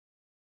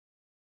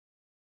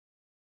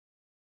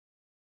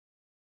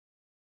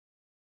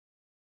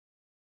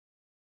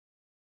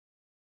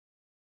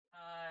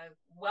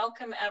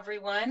Welcome,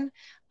 everyone.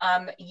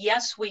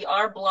 Yes, we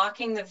are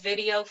blocking the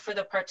video for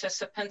the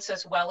participants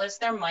as well as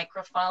their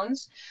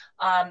microphones.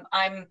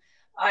 I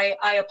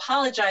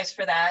apologize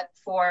for that.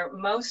 For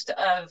most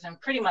of and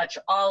pretty much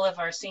all of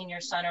our senior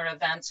center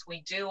events,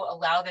 we do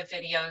allow the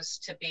videos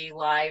to be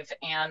live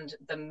and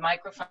the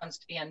microphones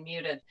to be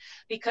unmuted.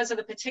 Because of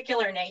the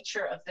particular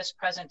nature of this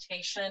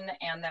presentation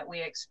and that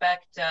we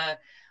expect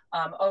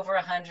over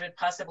 100,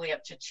 possibly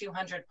up to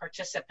 200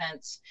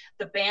 participants.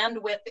 The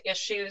bandwidth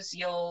issues,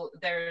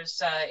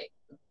 there's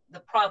the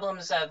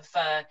problems of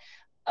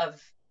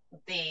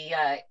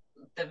the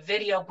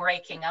video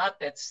breaking up.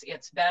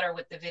 It's better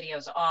with the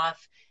videos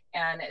off,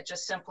 and it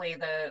just simply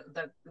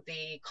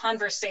the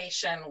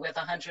conversation with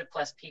 100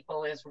 plus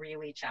people is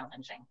really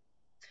challenging.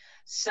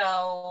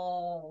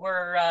 So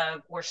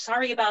we're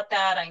sorry about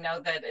that. I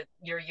know that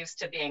you're used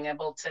to being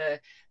able to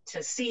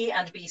see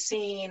and be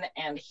seen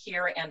and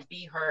hear and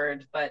be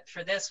heard, but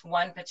for this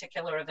one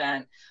particular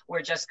event,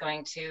 we're just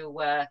going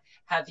to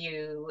have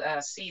you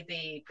see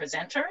the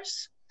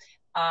presenters.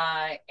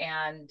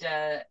 And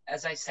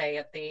as I say,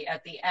 at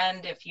the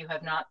end, if you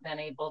have not been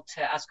able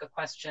to ask a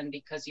question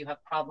because you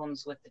have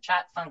problems with the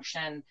chat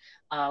function,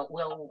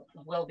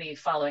 we'll be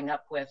following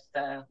up with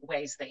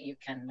ways that you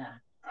can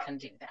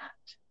do that.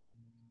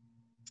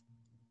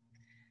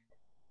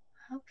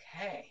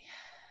 Okay,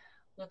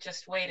 we'll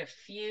just wait a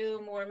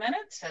few more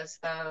minutes as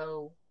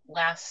the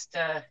last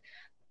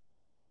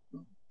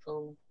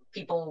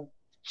people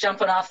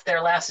jumping off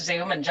their last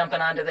Zoom and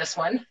jumping onto this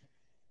one.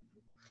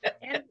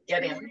 And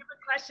Get in. We have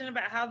a question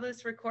about how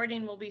this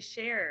recording will be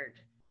shared.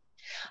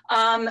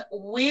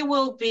 We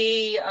will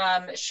be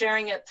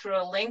sharing it through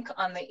a link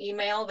on the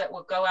email that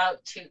will go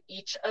out to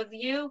each of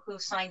you who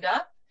signed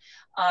up.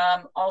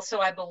 Also,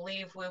 I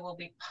believe we will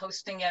be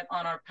posting it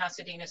on our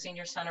Pasadena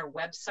Senior Center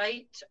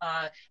website.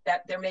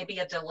 That there may be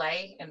a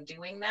delay in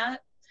doing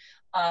that.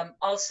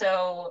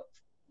 Also,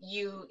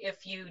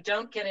 if you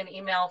don't get an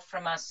email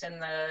from us in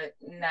the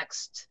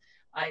next,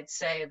 I'd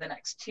say the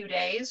next 2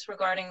 days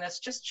regarding this,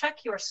 just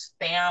check your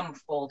spam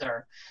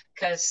folder,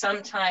 because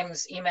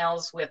sometimes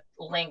emails with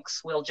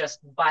links will just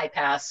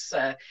bypass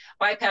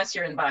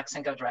your inbox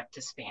and go direct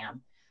to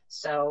spam.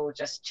 So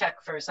just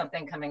check for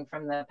something coming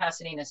from the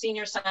Pasadena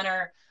Senior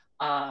Center,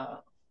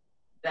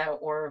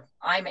 or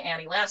I'm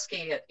Annie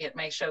Lasky. It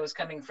may show as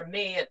coming from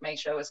me. It may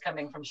show as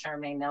coming from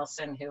Charmaine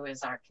Nelson, who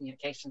is our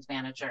communications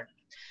manager.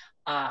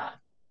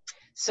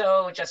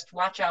 So just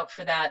watch out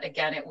for that.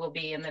 Again, it will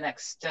be in the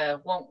next,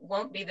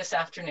 won't be this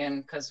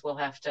afternoon because we'll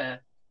have to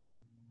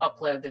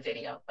upload the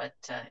video, but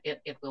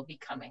it will be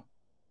coming.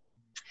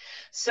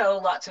 So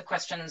lots of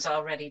questions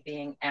already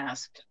being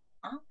asked.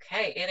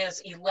 Okay, it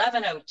is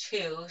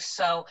 11:02,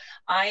 so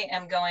I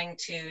am going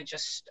to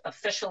just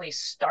officially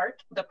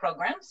start the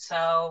program.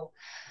 So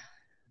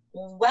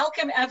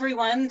welcome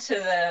everyone to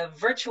the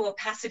virtual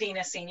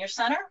Pasadena Senior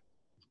Center.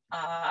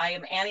 I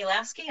am Annie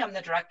Lasky, I'm the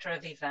Director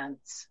of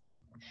Events.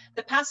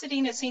 The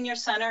Pasadena Senior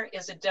Center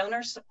is a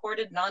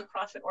donor-supported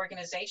nonprofit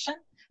organization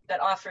that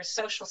offers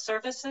social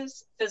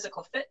services,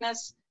 physical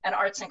fitness, and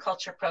arts and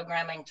culture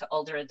programming to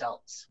older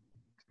adults.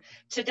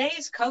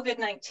 Today's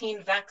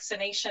COVID-19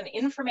 vaccination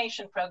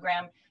information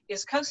program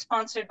is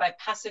co-sponsored by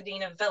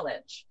Pasadena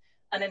Village,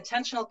 an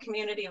intentional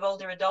community of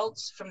older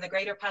adults from the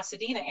greater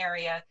Pasadena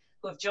area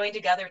who have joined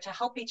together to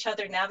help each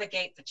other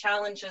navigate the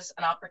challenges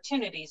and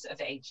opportunities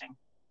of aging.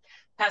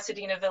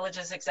 Pasadena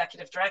Village's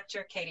Executive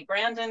Director, Katie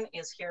Brandon,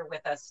 is here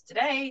with us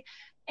today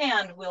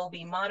and will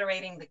be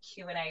moderating the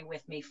Q&A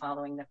with me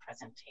following the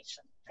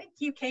presentation. Thank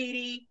you,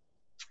 Katie.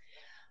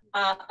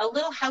 A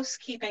little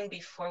housekeeping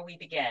before we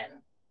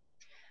begin.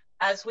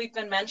 As we've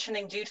been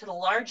mentioning, due to the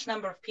large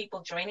number of people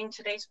joining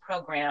today's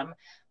program,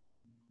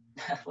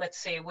 let's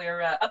see,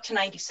 we're up to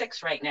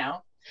 96 right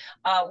now.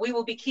 We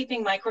will be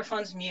keeping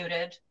microphones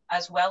muted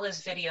as well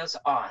as videos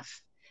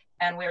off.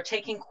 And we're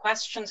taking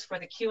questions for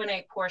the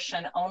Q&A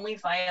portion only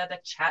via the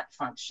chat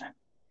function.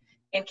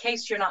 In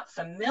case you're not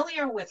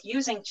familiar with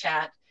using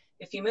chat,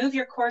 if you move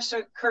your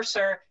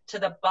cursor to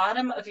the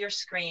bottom of your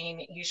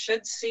screen, you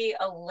should see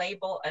a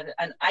label,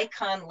 an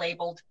icon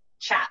labeled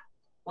chat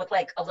with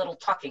like a little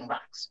talking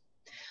box.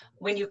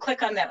 When you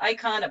click on that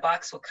icon, a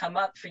box will come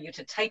up for you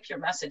to type your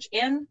message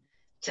in.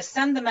 To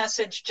send the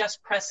message,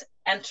 just press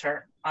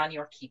enter on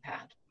your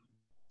keypad.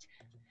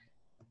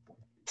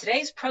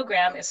 Today's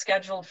program is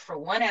scheduled for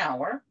 1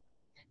 hour,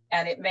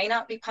 and it may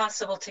not be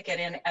possible to get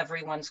in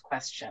everyone's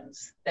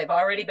questions. They've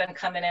already been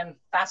coming in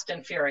fast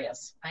and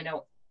furious. I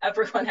know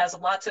everyone has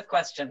lots of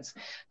questions.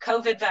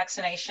 COVID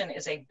vaccination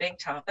is a big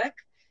topic,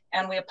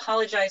 and we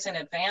apologize in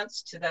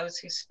advance to those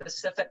whose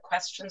specific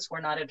questions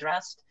were not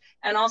addressed,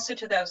 and also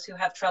to those who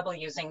have trouble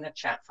using the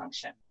chat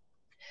function.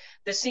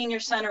 The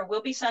Senior Center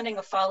will be sending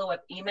a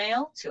follow-up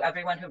email to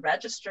everyone who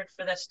registered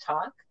for this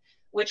talk,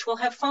 which will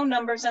have phone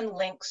numbers and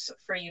links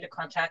for you to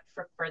contact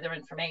for further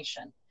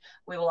information.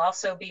 We will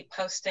also be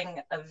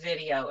posting a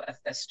video of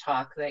this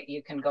talk that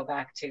you can go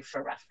back to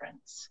for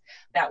reference.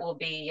 That will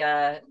be,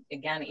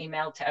 again,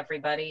 emailed to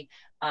everybody,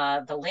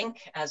 the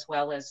link, as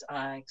well as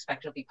I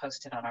expect it'll be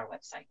posted on our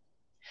website.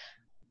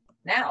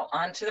 Now,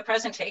 on to the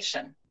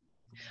presentation.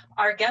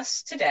 Our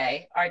guests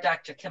today are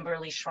Dr.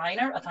 Kimberly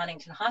Schreiner of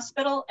Huntington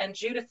Hospital and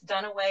Judith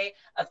Dunaway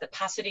of the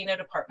Pasadena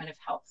Department of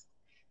Health.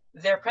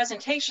 Their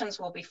presentations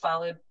will be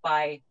followed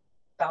by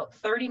about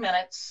 30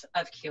 minutes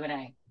of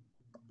Q&A.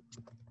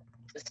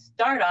 To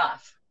start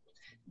off,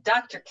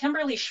 Dr.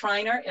 Kimberly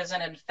Schreiner is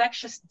an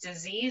infectious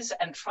disease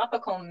and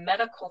tropical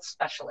medical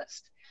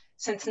specialist.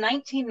 Since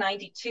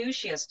 1992,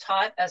 she has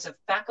taught as a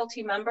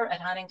faculty member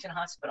at Huntington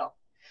Hospital.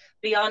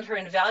 Beyond her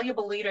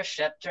invaluable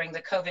leadership during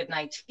the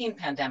COVID-19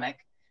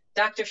 pandemic,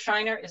 Dr.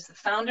 Schreiner is the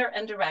founder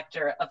and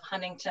director of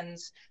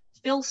Huntington's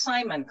Phil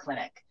Simon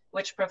Clinic,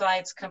 which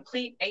provides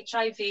complete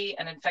HIV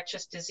and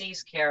infectious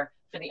disease care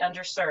for the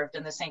underserved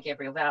in the San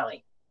Gabriel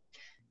Valley.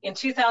 In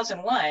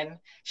 2001,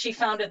 she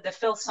founded the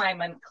Phil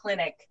Simon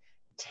Clinic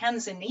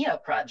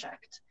Tanzania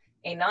Project,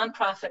 a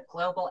nonprofit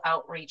global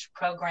outreach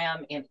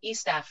program in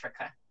East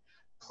Africa.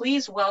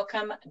 Please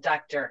welcome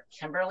Dr.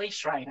 Kimberly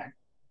Schreiner,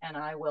 and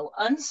I will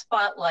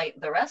unspotlight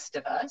the rest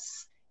of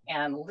us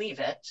and leave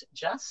it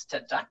just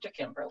to Dr.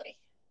 Kimberly.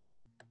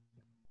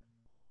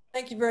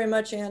 Thank you very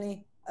much,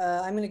 Annie.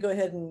 I'm going to go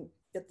ahead and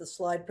get the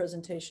slide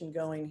presentation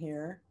going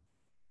here.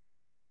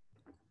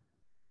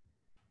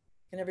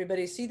 Can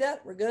everybody see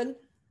that? We're good?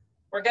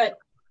 We're good.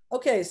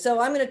 Okay, so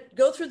I'm going to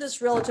go through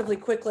this relatively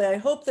quickly. I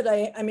hope that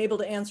I'm able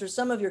to answer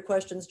some of your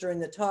questions during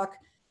the talk,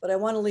 but I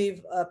want to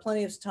leave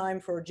plenty of time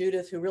for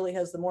Judith, who really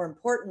has the more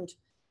important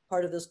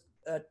part of this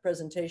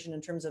presentation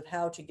in terms of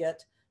how to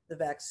get the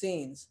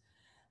vaccines.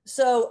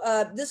 So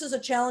this is a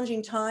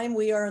challenging time.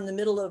 We are in the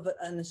middle of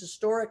an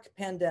historic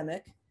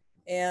pandemic,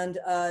 and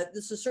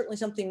this is certainly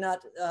something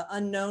not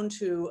unknown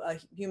to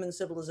human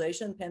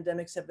civilization.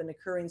 Pandemics have been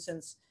occurring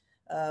since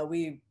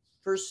we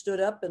first stood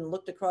up and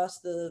looked across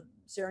the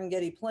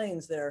Serengeti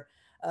plains there.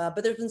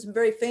 But there's been some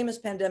very famous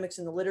pandemics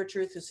in the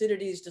literature.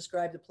 Thucydides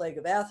described the plague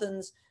of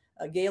Athens.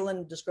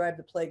 Galen described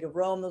the plague of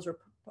Rome. Those were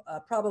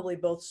probably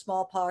both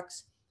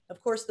smallpox.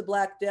 Of course, the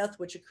Black Death,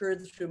 which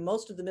occurred through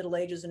most of the Middle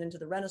Ages and into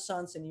the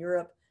Renaissance in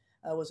Europe,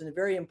 was a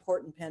very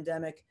important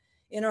pandemic.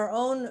 In our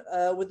own,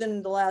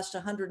 within the last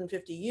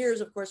 150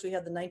 years, of course, we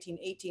had the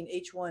 1918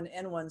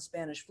 H1N1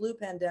 Spanish flu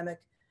pandemic,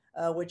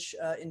 which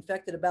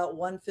infected about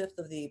 1/5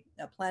 of the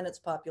planet's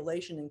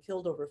population and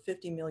killed over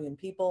 50 million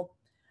people.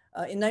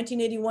 In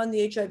 1981,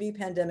 the HIV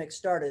pandemic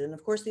started. And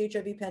of course, the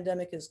HIV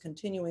pandemic is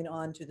continuing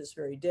on to this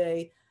very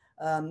day.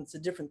 It's a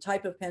different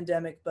type of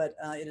pandemic, but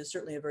it is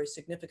certainly a very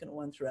significant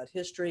one throughout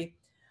history.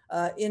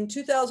 In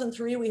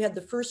 2003, we had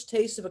the first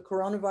taste of a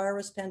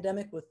coronavirus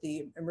pandemic with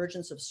the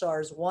emergence of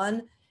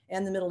SARS-1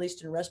 and the Middle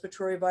Eastern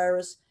respiratory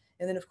virus.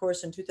 And then, of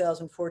course, in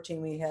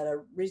 2014, we had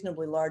a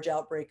reasonably large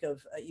outbreak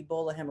of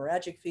Ebola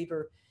hemorrhagic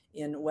fever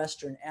in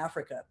Western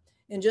Africa.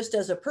 And just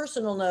as a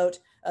personal note,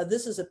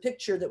 this is a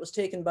picture that was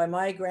taken by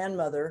my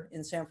grandmother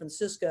in San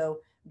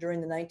Francisco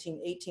during the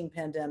 1918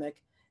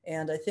 pandemic.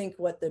 And I think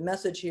what the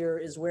message here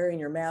is, wearing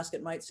your mask,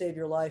 it might save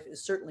your life,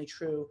 is certainly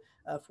true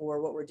for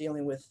what we're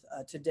dealing with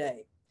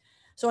today.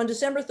 So on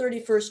December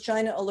 31st,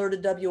 China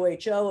alerted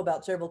WHO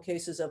about several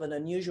cases of an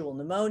unusual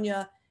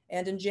pneumonia.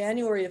 And in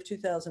January of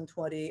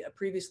 2020, a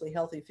previously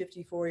healthy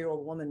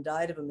 54-year-old woman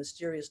died of a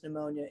mysterious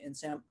pneumonia in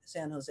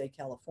San Jose,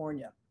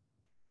 California.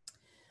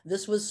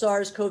 This was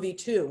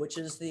SARS-CoV-2, which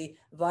is the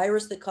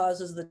virus that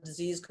causes the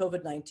disease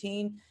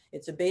COVID-19.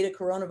 It's a beta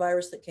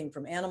coronavirus that came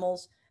from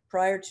animals.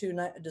 Prior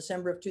to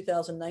December of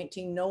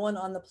 2019, no one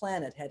on the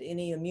planet had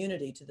any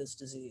immunity to this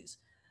disease.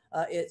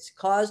 It's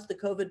caused the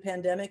COVID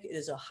pandemic. It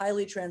is a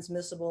highly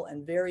transmissible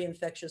and very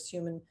infectious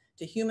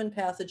human-to-human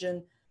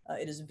pathogen.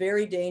 It is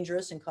very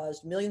dangerous and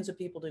caused millions of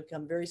people to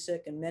become very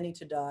sick and many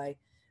to die.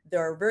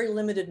 There are very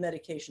limited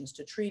medications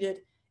to treat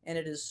it, and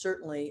it is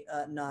certainly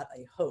not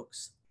a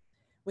hoax.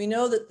 We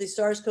know that the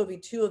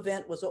SARS-CoV-2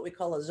 event was what we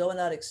call a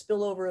zoonotic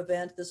spillover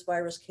event. This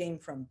virus came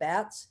from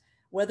bats.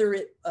 Whether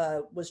it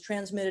was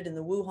transmitted in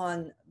the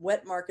Wuhan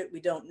wet market, we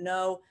don't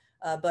know,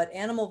 but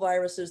animal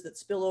viruses that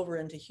spill over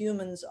into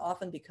humans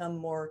often become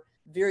more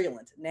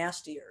virulent,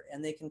 nastier,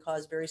 and they can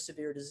cause very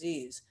severe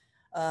disease.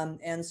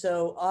 And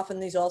so often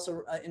these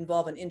also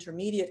involve an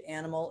intermediate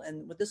animal.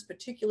 And with this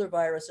particular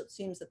virus, it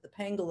seems that the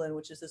pangolin,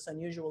 which is this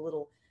unusual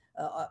little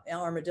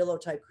armadillo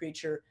type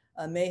creature,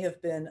 may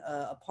have been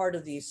a part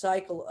of the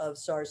cycle of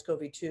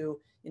SARS-CoV-2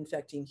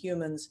 infecting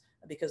humans,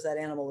 because that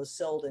animal is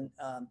sold in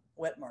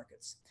wet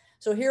markets.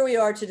 So here we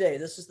are today.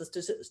 This is the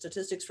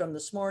statistics from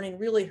this morning,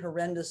 really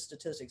horrendous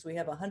statistics. We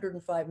have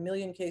 105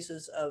 million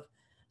cases of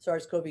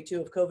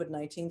SARS-CoV-2, of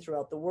COVID-19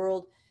 throughout the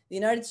world. The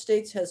United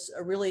States has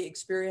really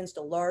experienced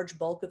a large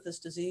bulk of this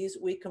disease.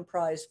 We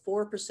comprise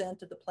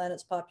 4% of the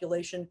planet's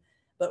population,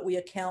 but we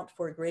account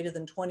for greater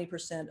than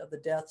 20% of the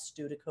deaths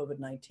due to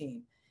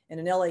COVID-19. And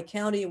in LA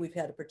County, we've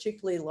had a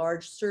particularly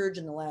large surge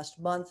in the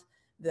last month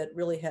that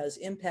really has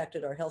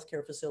impacted our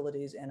healthcare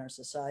facilities and our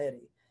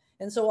society.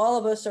 And so all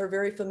of us are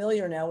very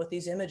familiar now with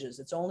these images.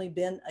 It's only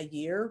been a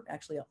year,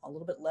 actually a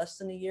little bit less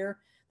than a year,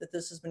 that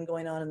this has been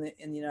going on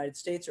in the United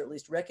States, or at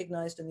least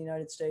recognized in the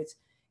United States.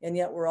 And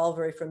yet we're all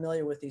very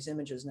familiar with these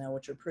images now,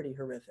 which are pretty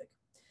horrific.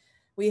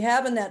 We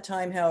have in that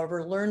time,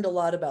 however, learned a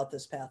lot about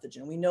this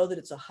pathogen. We know that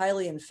it's a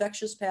highly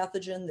infectious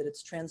pathogen, that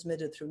it's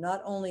transmitted through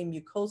not only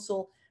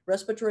mucosal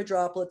respiratory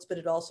droplets, but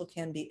it also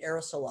can be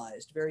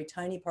aerosolized. Very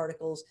tiny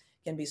particles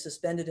can be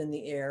suspended in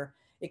the air.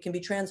 It can be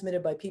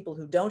transmitted by people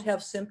who don't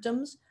have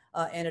symptoms,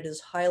 and it is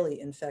highly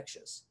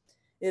infectious.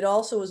 It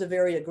also is a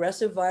very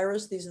aggressive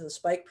virus. These are the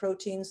spike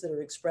proteins that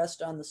are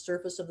expressed on the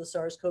surface of the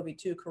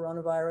SARS-CoV-2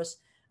 coronavirus.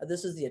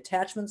 This is the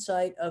attachment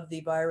site of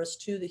the virus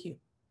to the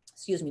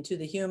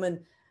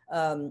human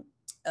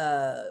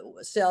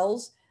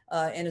cells,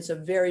 and it's a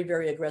very,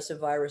 very aggressive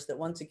virus that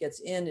once it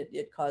gets in,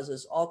 it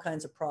causes all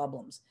kinds of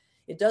problems.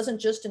 It doesn't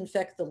just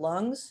infect the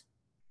lungs,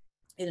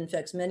 it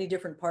infects many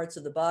different parts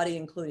of the body,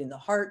 including the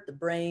heart, the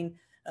brain,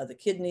 the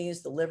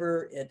kidneys, the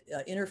liver. It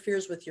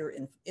interferes with your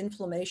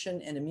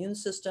inflammation and immune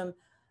system,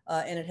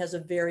 and it has a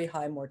very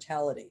high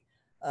mortality.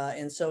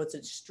 And so it's an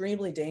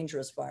extremely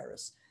dangerous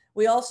virus.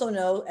 We also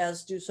know,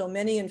 as do so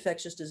many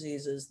infectious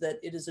diseases, that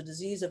it is a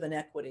disease of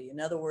inequity. In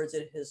other words,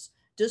 it has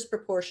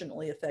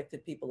disproportionately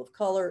affected people of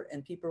color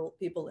and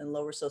people in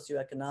lower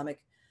socioeconomic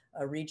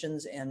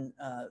regions and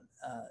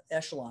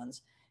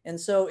echelons. And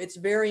so it's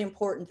very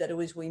important that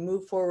as we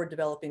move forward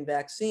developing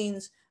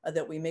vaccines,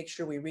 that we make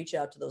sure we reach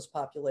out to those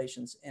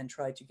populations and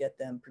try to get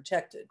them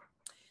protected.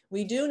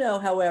 We do know,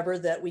 however,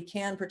 that we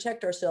can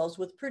protect ourselves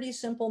with pretty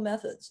simple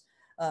methods,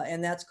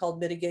 and that's called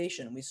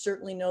mitigation. We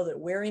certainly know that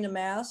wearing a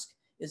mask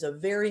is a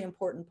very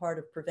important part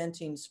of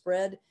preventing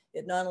spread.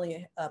 It not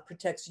only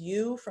protects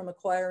you from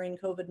acquiring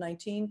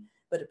COVID-19,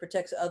 but it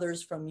protects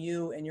others from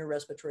you and your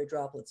respiratory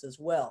droplets as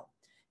well.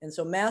 And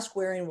so mask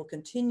wearing will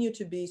continue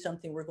to be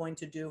something we're going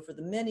to do for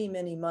the many,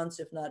 many months,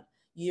 if not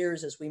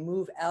years, as we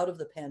move out of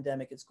the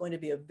pandemic. It's going to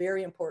be a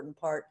very important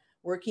part,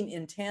 working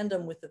in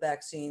tandem with the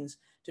vaccines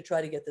to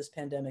try to get this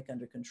pandemic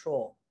under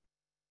control.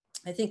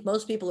 I think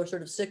most people are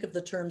sort of sick of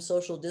the term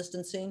social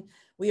distancing.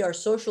 We are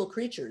social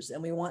creatures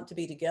and we want to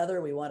be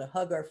together. We want to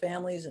hug our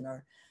families and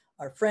our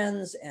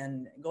friends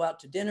and go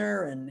out to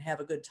dinner and have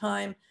a good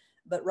time.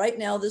 But right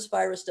now, this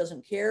virus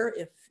doesn't care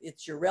if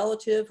it's your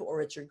relative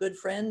or it's your good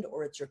friend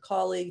or it's your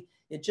colleague.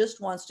 It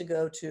just wants to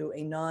go to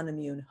a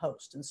non-immune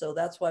host. And so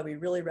that's why we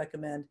really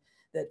recommend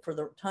that for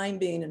the time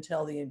being,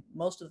 until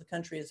most of the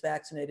country is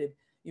vaccinated,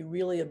 you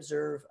really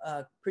observe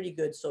pretty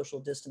good social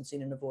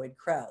distancing and avoid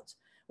crowds.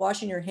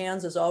 Washing your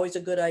hands is always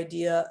a good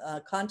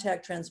idea.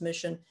 Contact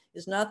transmission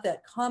is not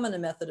that common a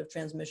method of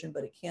transmission,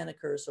 but it can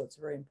occur. So it's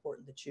very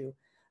important that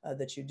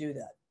you do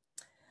that.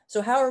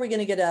 So how are we going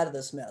to get out of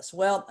this mess?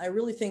 Well, I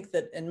really think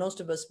that, and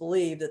most of us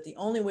believe, that the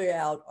only way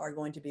out are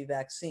going to be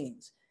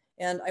vaccines.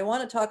 And I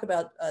want to talk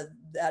about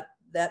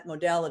that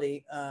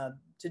modality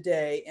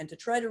today, and to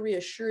try to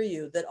reassure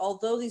you that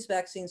although these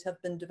vaccines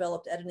have been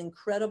developed at an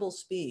incredible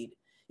speed,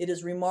 it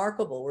is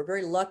remarkable. We're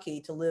very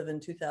lucky to live in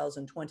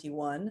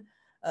 2021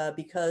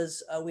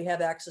 because we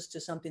have access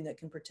to something that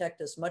can protect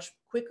us much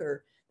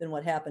quicker than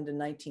what happened in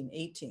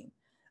 1918.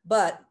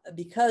 But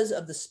because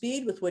of the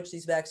speed with which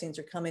these vaccines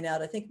are coming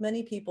out, I think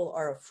many people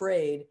are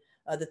afraid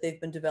that they've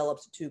been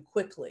developed too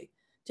quickly.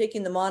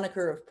 Taking the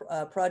moniker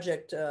of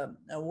Project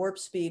Warp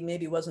Speed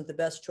maybe wasn't the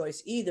best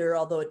choice either,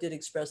 although it did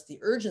express the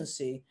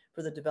urgency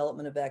for the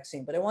development of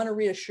vaccine. But I want to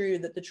reassure you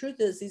that the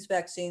truth is these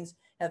vaccines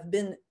have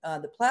been,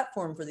 the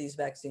platform for these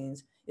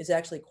vaccines is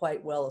actually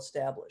quite well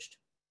established.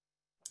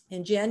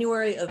 In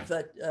January of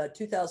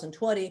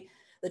 2020,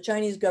 the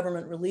Chinese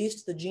government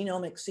released the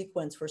genomic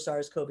sequence for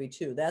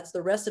SARS-CoV-2. That's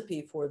the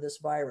recipe for this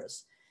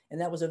virus. And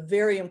that was a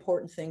very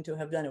important thing to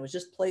have done. It was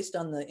just placed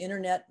on the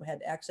internet, had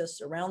access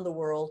around the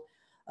world.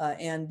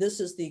 And this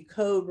is the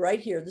code right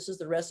here. This is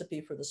the recipe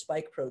for the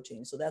spike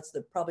protein. So that's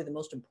probably the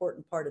most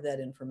important part of that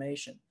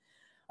information.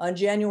 On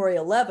January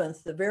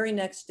 11th, the very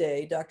next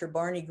day, Dr.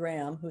 Barney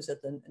Graham, who's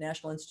at the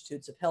National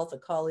Institutes of Health, a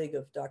colleague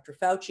of Dr.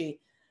 Fauci,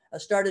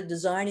 started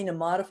designing a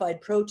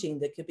modified protein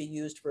that could be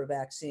used for a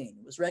vaccine.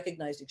 It was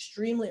recognized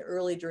extremely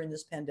early during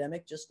this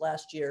pandemic, just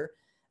last year,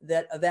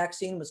 that a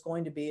vaccine was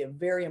going to be a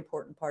very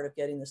important part of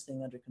getting this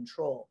thing under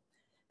control.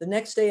 The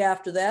next day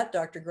after that,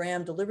 Dr.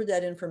 Graham delivered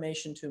that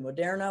information to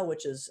Moderna,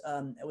 which is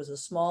it was a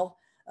small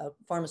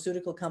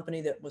pharmaceutical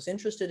company that was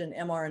interested in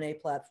mRNA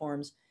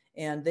platforms,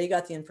 and they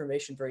got the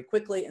information very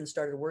quickly and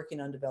started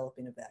working on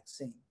developing a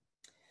vaccine.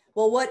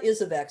 Well, what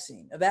is a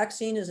vaccine? A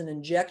vaccine is an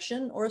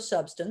injection or a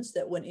substance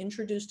that, when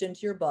introduced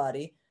into your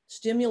body,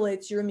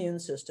 stimulates your immune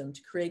system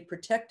to create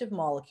protective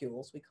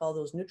molecules, we call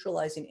those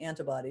neutralizing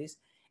antibodies,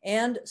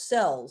 and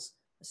cells,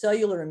 a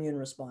cellular immune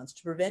response,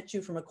 to prevent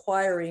you from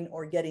acquiring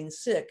or getting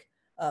sick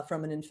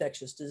from an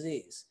infectious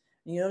disease.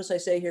 And you notice I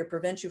say here,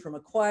 prevent you from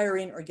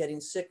acquiring or getting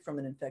sick from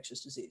an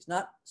infectious disease,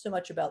 not so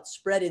much about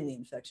spreading the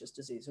infectious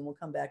disease, and we'll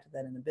come back to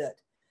that in a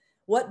bit.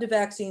 What do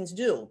vaccines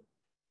do?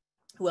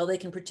 Well, they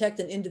can protect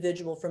an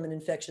individual from an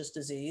infectious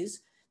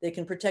disease. They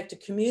can protect a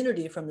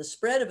community from the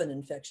spread of an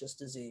infectious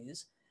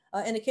disease.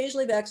 And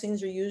occasionally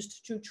vaccines are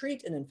used to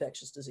treat an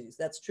infectious disease.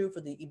 That's true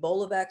for the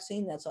Ebola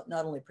vaccine. That's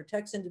not only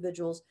protects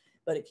individuals,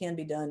 but it can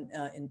be done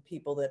in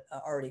people that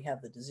already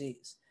have the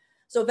disease.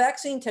 So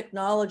vaccine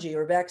technology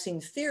or vaccine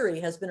theory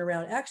has been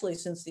around actually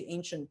since the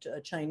ancient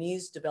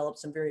Chinese developed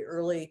some very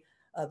early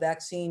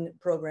vaccine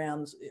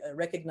programs,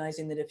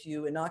 recognizing that if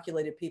you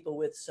inoculated people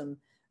with some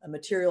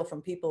material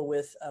from people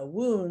with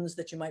wounds,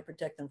 that you might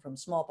protect them from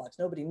smallpox.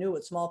 Nobody knew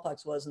what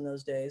smallpox was in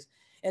those days.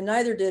 And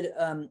neither did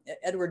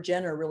Edward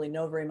Jenner really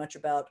know very much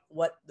about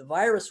what the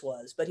virus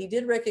was, but he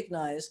did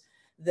recognize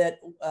that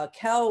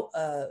cow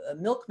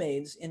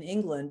milkmaids in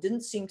England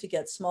didn't seem to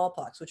get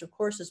smallpox, which of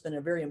course has been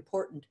a very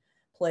important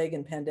plague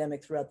and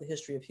pandemic throughout the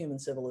history of human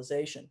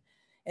civilization.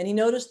 And he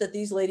noticed that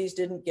these ladies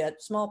didn't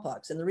get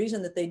smallpox. And the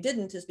reason that they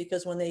didn't is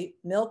because when they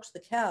milked the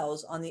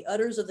cows, on the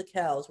udders of the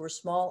cows were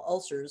small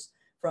ulcers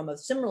from a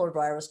similar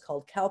virus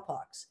called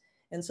cowpox.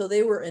 And so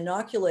they were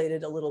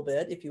inoculated a little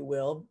bit, if you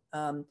will,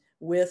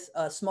 with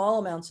small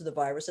amounts of the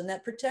virus, and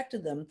that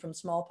protected them from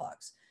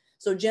smallpox.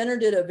 So Jenner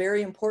did a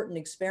very important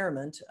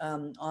experiment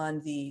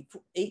on the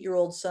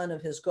 8-year-old son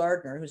of his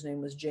gardener, whose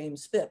name was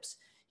James Phipps.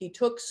 He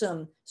took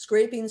some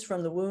scrapings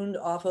from the wound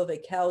off of a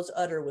cow's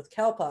udder with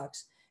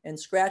cowpox and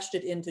scratched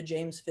it into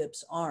James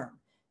Phipps' arm.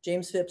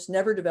 James Phipps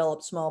never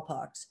developed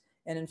smallpox.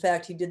 And in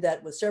fact, he did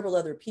that with several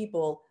other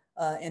people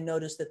and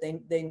noticed that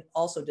they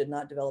also did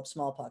not develop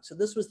smallpox. So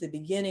this was the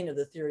beginning of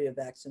the theory of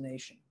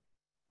vaccination.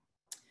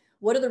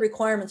 What are the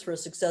requirements for a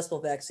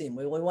successful vaccine?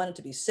 We want it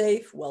to be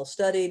safe,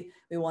 well-studied.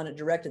 We want it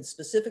directed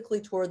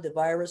specifically toward the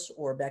virus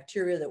or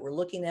bacteria that we're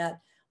looking at.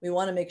 We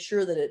want to make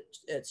sure that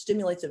it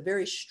stimulates a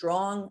very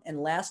strong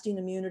and lasting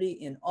immunity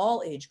in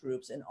all age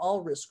groups and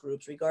all risk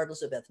groups,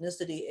 regardless of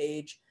ethnicity,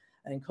 age,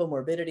 and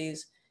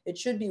comorbidities. It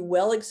should be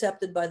well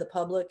accepted by the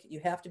public. You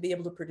have to be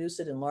able to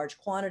produce it in large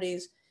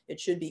quantities. It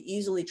should be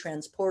easily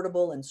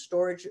transportable, and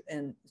storage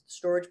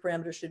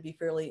parameters should be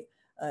fairly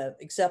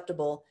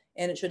acceptable,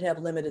 and it should have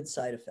limited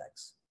side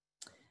effects.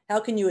 How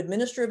can you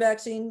administer a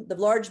vaccine?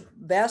 The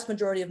vast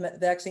majority of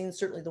vaccines,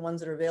 certainly the ones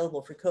that are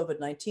available for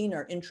COVID-19,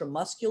 are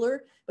intramuscular,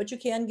 but you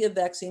can give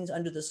vaccines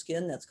under the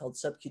skin. That's called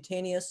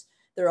subcutaneous.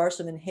 There are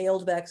some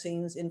inhaled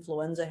vaccines.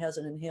 Influenza has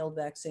an inhaled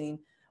vaccine.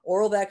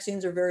 Oral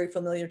vaccines are very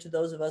familiar to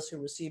those of us who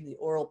received the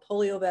oral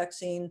polio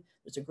vaccine.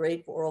 There's a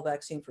great oral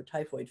vaccine for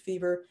typhoid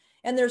fever.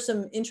 And there's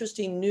some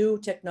interesting new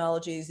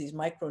technologies, these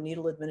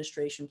microneedle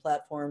administration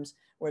platforms,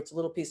 where it's a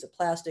little piece of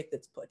plastic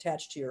that's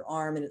attached to your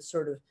arm, and it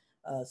sort of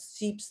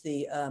seeps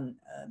the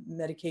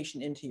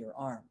medication into your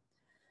arm.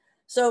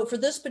 So for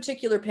this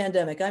particular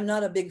pandemic, I'm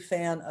not a big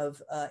fan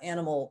of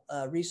animal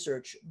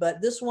research, but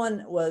this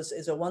one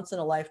is a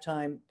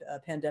once-in-a-lifetime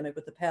pandemic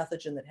with a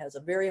pathogen that has a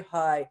very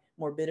high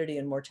morbidity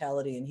and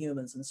mortality in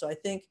humans. And so I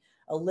think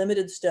a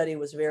limited study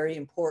was very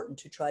important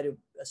to try to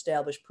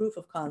establish proof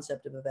of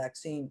concept of a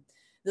vaccine.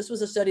 This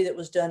was a study that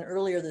was done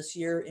earlier this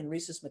year in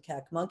rhesus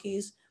macaque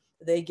monkeys.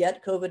 They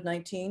get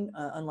COVID-19,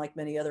 unlike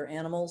many other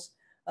animals.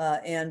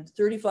 And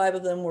 35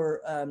 of them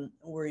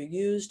were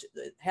used.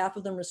 Half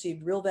of them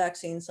received real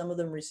vaccines.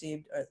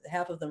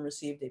 Half of them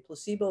received a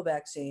placebo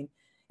vaccine.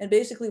 And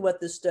basically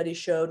what this study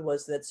showed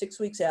was that 6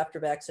 weeks after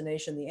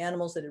vaccination, the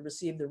animals that had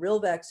received the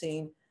real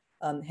vaccine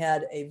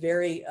had a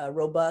very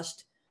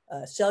robust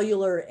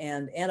cellular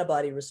and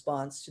antibody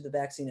response to the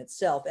vaccine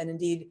itself. And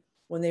indeed,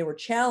 when they were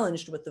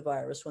challenged with the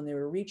virus, when they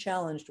were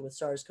re-challenged with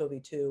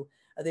SARS-CoV-2,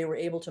 they were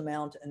able to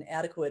mount an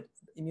adequate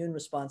immune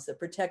response that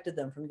protected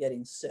them from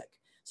getting sick.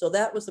 So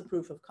that was the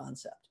proof of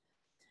concept.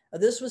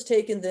 This was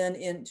taken then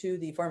into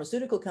the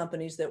pharmaceutical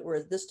companies that were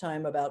at this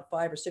time about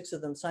 5 or 6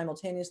 of them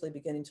simultaneously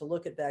beginning to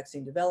look at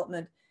vaccine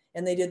development.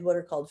 And they did what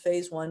are called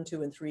phase 1,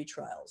 2, and 3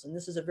 trials. And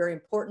this is a very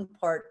important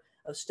part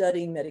of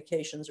studying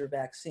medications or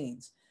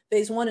vaccines.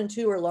 Phase 1 and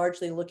 2 are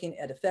largely looking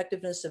at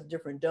effectiveness of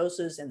different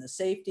doses and the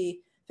safety.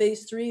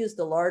 Phase 3 is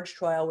the large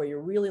trial where you're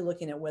really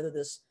looking at whether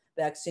this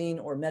vaccine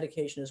or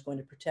medication is going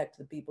to protect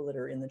the people that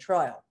are in the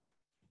trial.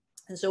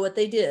 And so what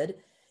they did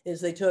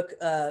is they took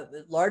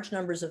large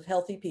numbers of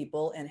healthy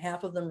people, and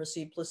half of them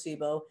received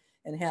placebo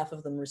and half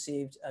of them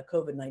received a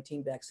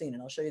COVID-19 vaccine.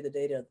 And I'll show you the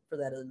data for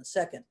that in a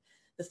second.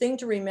 The thing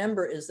to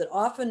remember is that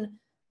often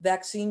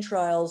vaccine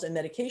trials and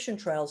medication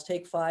trials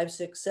take 5,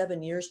 6,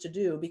 7 years to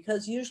do,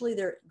 because usually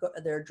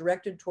they're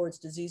directed towards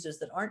diseases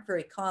that aren't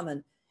very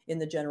common in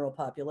the general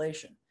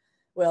population.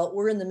 Well,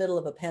 we're in the middle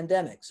of a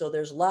pandemic, so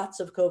there's lots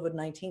of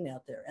COVID-19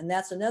 out there. And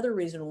that's another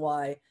reason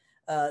why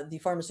the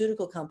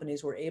pharmaceutical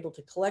companies were able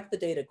to collect the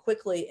data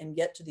quickly and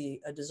get to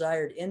the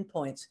desired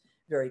endpoints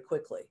very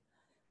quickly.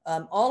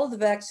 All of the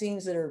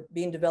vaccines that are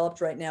being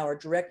developed right now are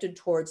directed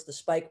towards the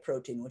spike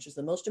protein, which is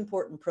the most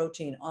important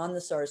protein on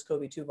the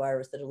SARS-CoV-2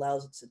 virus that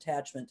allows its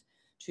attachment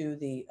to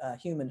the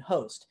human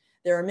host.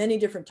 There are many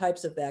different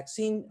types of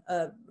vaccine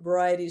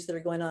varieties that are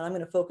going on. I'm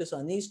going to focus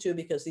on these two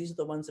because these are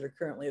the ones that are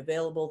currently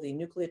available: the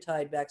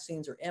nucleotide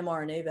vaccines or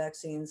mRNA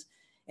vaccines,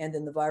 and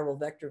then the viral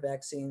vector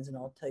vaccines, and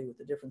I'll tell you what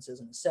the difference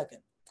is in a second.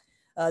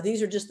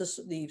 These are just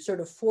the sort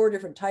of 4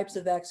 different types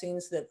of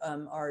vaccines that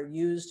are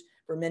used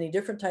for many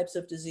different types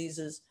of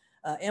diseases.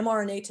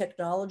 mRNA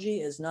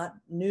technology is not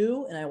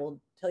new, and I will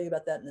tell you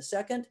about that in a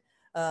second,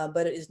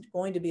 but it is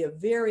going to be a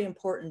very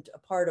important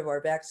part of our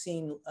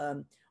vaccine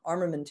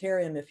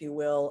armamentarium, if you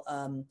will,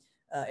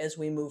 as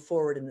we move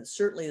forward, and it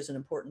certainly is an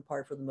important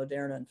part for the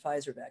Moderna and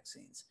Pfizer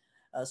vaccines.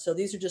 So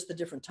these are just the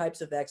different types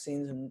of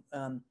vaccines,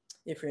 and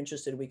If you're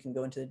interested, we can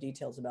go into the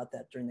details about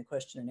that during the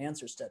question and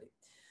answer study.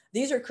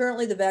 These are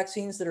currently the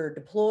vaccines that are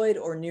deployed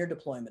or near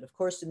deployment. Of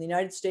course, in the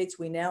United States,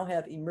 we now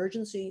have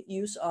emergency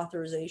use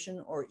authorization,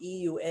 or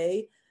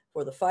EUA,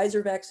 for the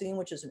Pfizer vaccine,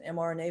 which is an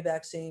mRNA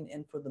vaccine,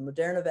 and for the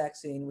Moderna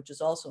vaccine, which is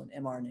also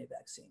an mRNA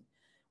vaccine.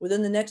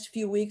 Within the next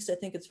few weeks, I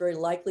think it's very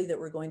likely that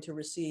we're going to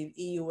receive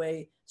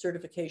EUA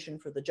certification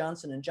for the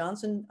Johnson &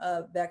 Johnson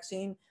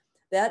vaccine.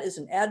 That is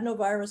an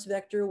adenovirus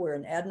vector, where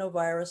an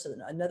adenovirus,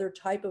 another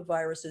type of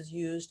virus, is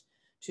used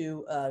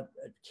to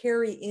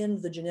carry in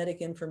the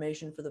genetic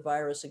information for the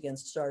virus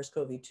against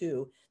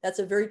SARS-CoV-2. That's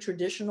a very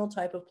traditional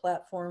type of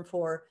platform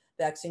for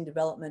vaccine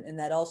development, and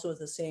that also is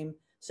the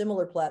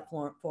similar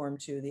platform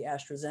to the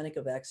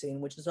AstraZeneca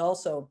vaccine, which is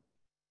also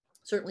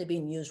certainly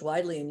being used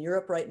widely in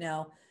Europe right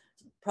now,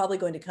 probably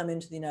going to come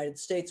into the United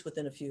States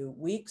within a few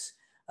weeks.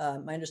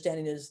 My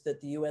understanding is that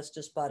the US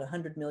just bought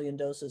 100 million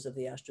doses of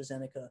the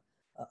AstraZeneca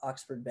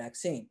Oxford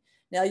vaccine.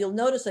 Now, you'll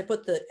notice I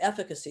put the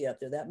efficacy up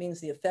there. That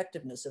means the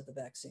effectiveness of the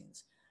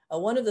vaccines.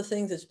 One of the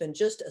things that's been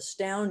just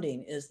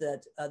astounding is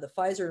that the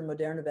Pfizer and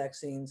Moderna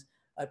vaccines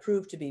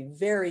proved to be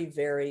very,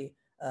 very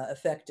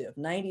effective,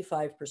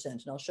 95%.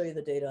 And I'll show you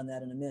the data on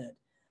that in a minute.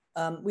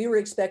 We were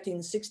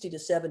expecting 60 to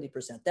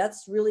 70%.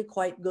 That's really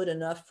quite good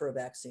enough for a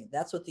vaccine.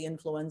 That's what the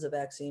influenza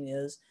vaccine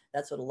is.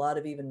 That's what a lot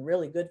of even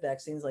really good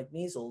vaccines like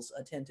measles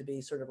tend to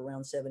be, sort of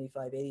around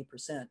 75,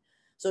 80%.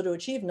 So to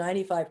achieve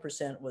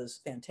 95% was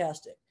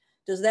fantastic.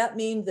 Does that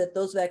mean that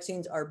those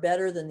vaccines are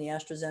better than the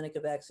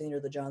AstraZeneca vaccine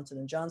or the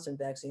Johnson & Johnson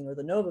vaccine or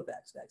the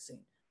Novavax vaccine?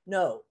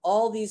 No,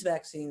 all these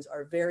vaccines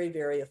are very,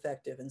 very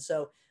effective. And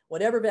so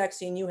whatever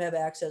vaccine you have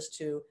access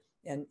to,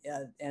 and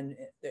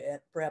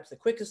perhaps the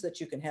quickest that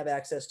you can have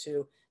access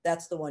to,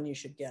 that's the one you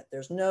should get.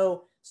 There's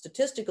no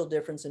statistical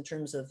difference in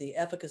terms of the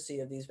efficacy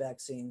of these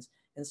vaccines.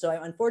 And so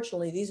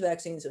unfortunately, these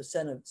vaccines have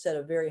set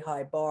a very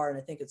high bar, and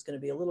I think it's going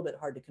to be a little bit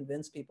hard to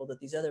convince people that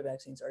these other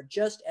vaccines are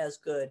just as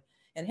good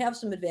and have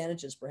some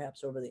advantages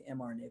perhaps over the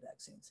mRNA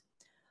vaccines.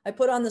 I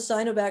put on the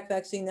Sinovac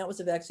vaccine. That was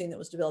a vaccine that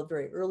was developed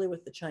very early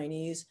with the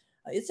Chinese.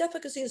 Its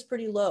efficacy is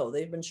pretty low.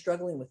 They've been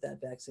struggling with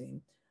that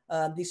vaccine.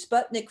 The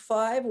Sputnik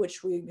 5,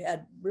 which we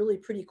had really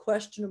pretty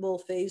questionable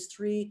phase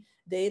 3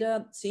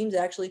 data, seems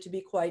actually to be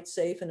quite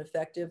safe and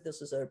effective.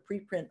 This is a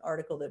preprint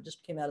article that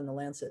just came out in the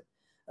Lancet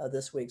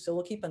this week. So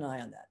we'll keep an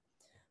eye on that.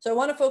 So I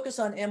want to focus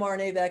on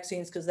mRNA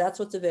vaccines because that's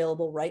what's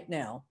available right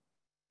now.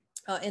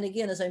 And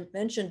again, as I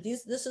mentioned,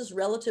 this is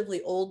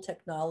relatively old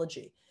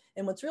technology.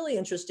 And what's really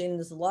interesting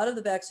is a lot of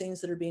the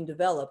vaccines that are being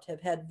developed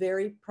have had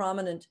very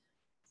prominent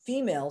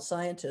female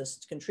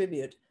scientists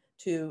contribute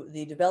to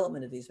the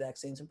development of these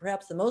vaccines. And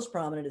perhaps the most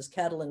prominent is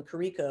Catalin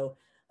Carrico,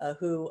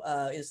 who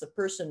is the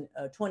person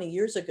 20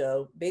 years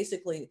ago,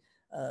 basically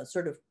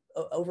sort of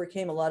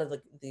overcame a lot of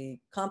the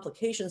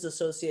complications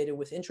associated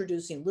with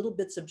introducing little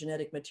bits of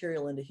genetic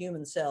material into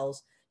human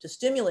cells to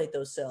stimulate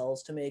those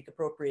cells to make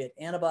appropriate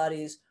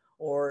antibodies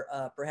or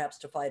perhaps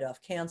to fight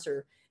off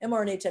cancer.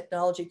 mRNA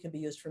technology can be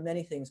used for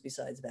many things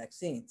besides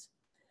vaccines.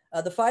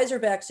 The Pfizer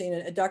vaccine,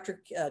 and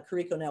Dr.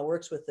 Carrico now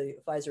works with the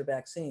Pfizer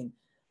vaccine.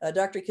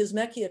 Dr.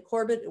 Kizzmekia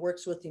Corbett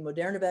works with the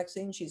Moderna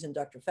vaccine. She's in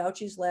Dr.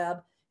 Fauci's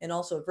lab, and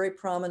also a very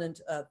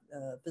prominent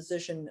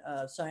physician,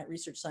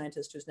 research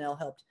scientist who's now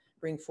helped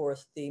bring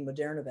forth the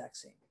Moderna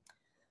vaccine.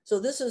 So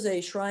this is a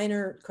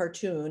Schreiner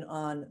cartoon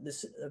on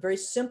this, a very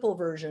simple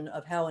version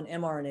of how an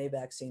mRNA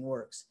vaccine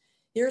works.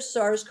 Here's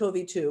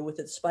SARS-CoV-2 with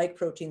its spike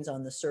proteins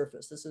on the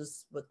surface. This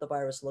is what the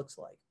virus looks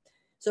like.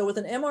 So with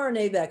an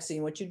mRNA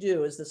vaccine, what you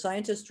do is the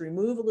scientists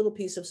remove a little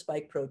piece of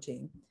spike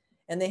protein,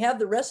 and they have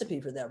the recipe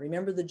for that.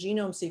 Remember the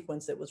genome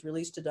sequence that was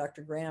released to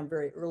Dr. Graham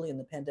very early in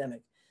the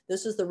pandemic.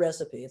 This is the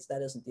recipe.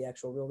 That isn't the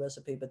actual real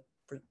recipe, but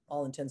for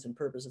all intents and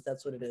purposes,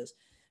 that's what it is.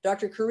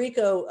 Dr.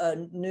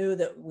 Carrico knew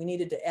that we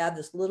needed to add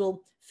this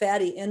little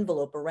fatty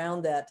envelope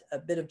around that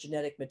bit of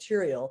genetic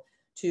material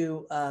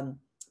to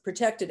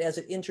protect it as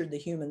it entered the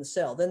human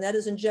cell. Then that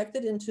is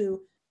injected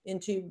into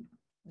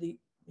the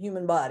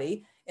human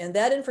body, and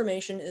that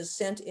information is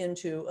sent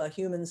into a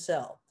human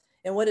cell.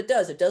 And what it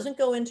does, it doesn't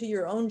go into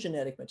your own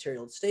genetic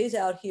material. It stays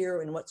out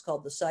here in what's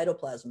called the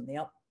cytoplasm,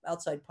 the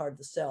outside part of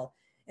the cell.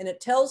 And it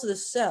tells the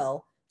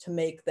cell to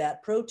make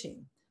that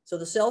protein. So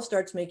the cell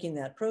starts making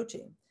that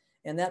protein.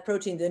 And that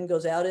protein then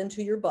goes out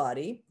into your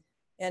body.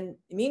 And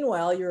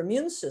meanwhile, your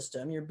immune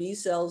system, your B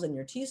cells and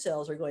your T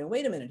cells are going,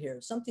 wait a minute here,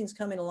 something's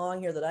coming along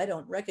here that I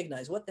don't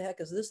recognize. What the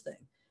heck is this thing?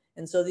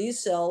 And so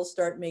these cells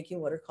start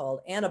making what are called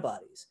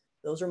antibodies.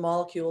 Those are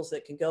molecules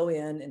that can go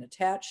in and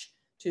attach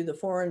to the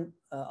foreign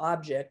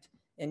object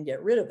and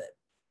get rid of it.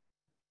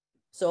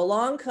 So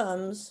along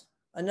comes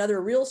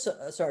another real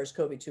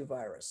SARS-CoV-2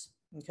 virus,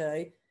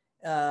 okay?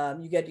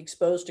 You get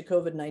exposed to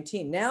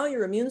COVID-19. Now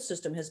your immune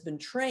system has been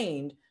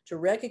trained to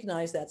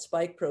recognize that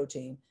spike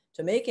protein,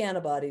 to make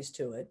antibodies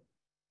to it,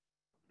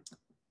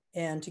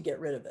 and to get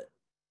rid of it.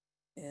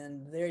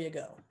 And there you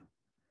go.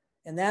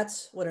 And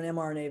that's what an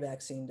mRNA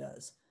vaccine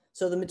does.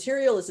 So the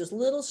material is this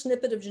little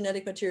snippet of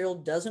genetic material,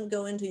 doesn't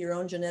go into your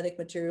own genetic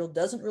material,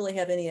 doesn't really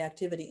have any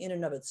activity in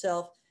and of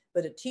itself,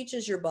 but it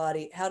teaches your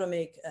body how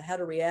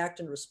to react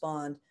and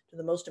respond to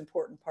the most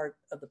important part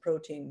of the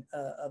protein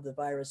of the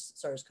virus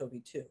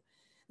SARS-CoV-2.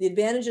 The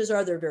advantages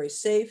are they're very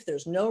safe.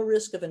 There's no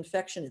risk of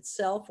infection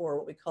itself, or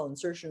what we call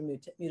insertion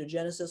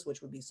mutagenesis,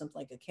 which would be something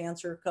like a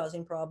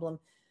cancer-causing problem.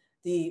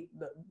 The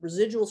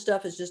residual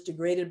stuff is just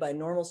degraded by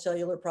normal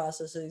cellular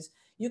processes.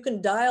 You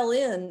can dial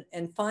in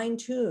and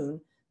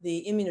fine-tune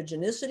the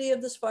immunogenicity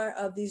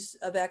of these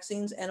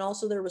vaccines and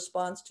also their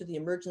response to the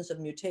emergence of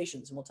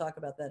mutations. And we'll talk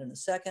about that in a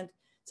second.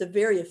 It's a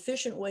very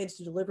efficient way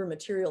to deliver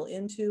material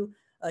into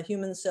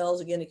human cells.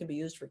 Again, it can be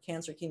used for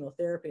cancer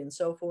chemotherapy and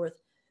so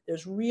forth.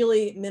 There's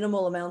really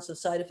minimal amounts of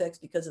side effects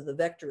because of the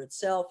vector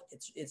itself.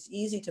 It's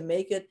easy to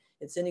make it,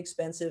 it's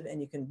inexpensive, and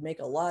you can make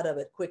a lot of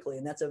it quickly.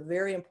 And that's a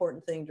very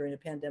important thing during a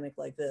pandemic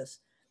like this.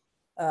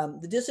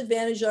 The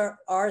disadvantages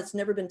are it's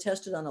never been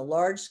tested on a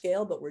large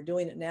scale, but we're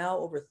doing it now.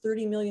 Over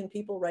 30 million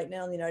people right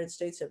now in the United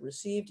States have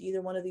received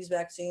either one of these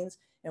vaccines,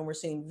 and we're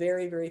seeing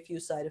very, very few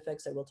side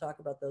effects. I will talk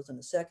about those in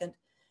a second.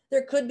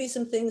 There could be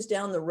some things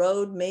down the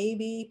road,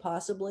 maybe,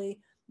 possibly,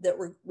 that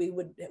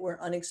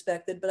were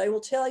unexpected, but I will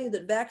tell you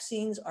that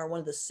vaccines are one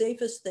of the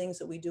safest things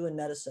that we do in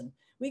medicine.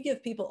 We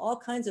give people all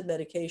kinds of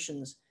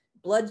medications,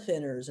 blood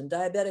thinners and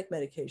diabetic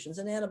medications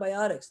and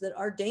antibiotics that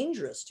are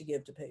dangerous to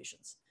give to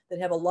patients, that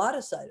have a lot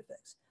of side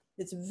effects.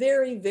 It's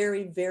very,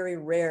 very, very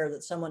rare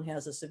that someone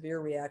has a severe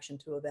reaction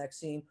to a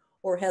vaccine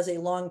or has a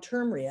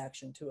long-term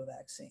reaction to a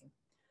vaccine.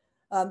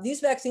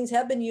 These vaccines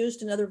have been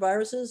used in other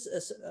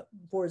viruses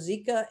for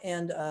Zika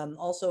and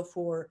also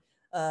for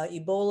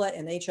Ebola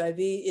and HIV.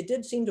 It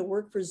did seem to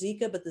work for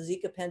Zika, but the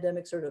Zika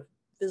pandemic sort of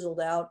fizzled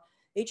out.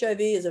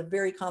 HIV is a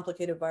very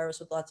complicated virus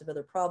with lots of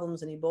other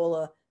problems, and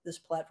Ebola, this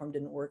platform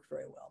didn't work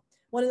very well.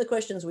 One of the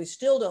questions we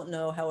still don't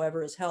know,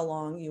 however, is how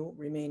long you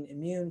remain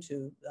immune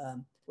to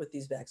with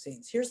these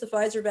vaccines. Here's the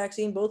Pfizer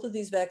vaccine. Both of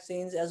these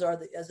vaccines, as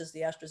is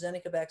the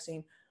AstraZeneca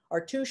vaccine,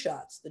 are 2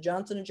 shots. The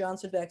Johnson &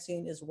 Johnson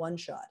vaccine is 1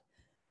 shot.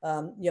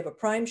 You have a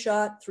prime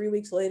shot. 3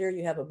 weeks later,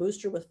 you have a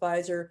booster with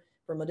Pfizer.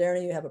 For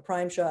Moderna, you have a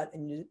prime shot,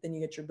 and then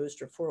you get your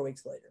booster 4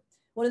 weeks later.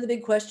 One of the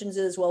big questions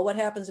is, well, what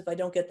happens if I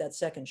don't get that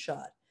second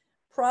shot?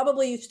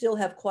 Probably you still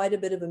have quite a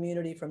bit of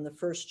immunity from the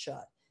first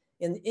shot.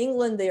 In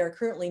England, they are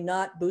currently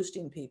not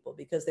boosting people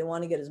because they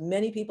want to get as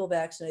many people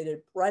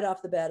vaccinated right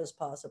off the bat as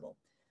possible.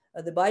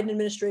 The Biden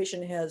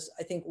administration has,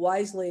 I think,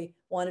 wisely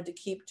wanted to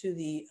keep to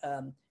the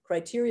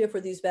criteria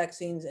for these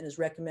vaccines and is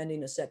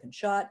recommending a second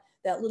shot.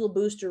 That little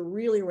booster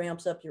really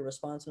ramps up your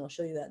response, and I'll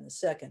show you that in a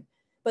second.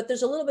 But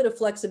there's a little bit of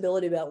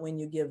flexibility about when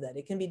you give that.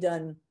 It can be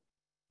done,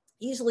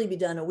 easily be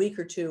done a week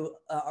or two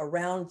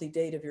around the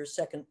date of your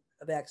second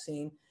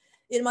vaccine.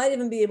 It might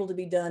even be able to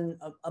be done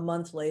a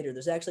month later.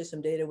 There's actually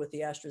some data with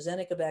the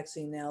AstraZeneca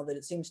vaccine now that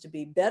it seems to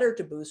be better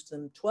to boost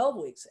them 12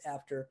 weeks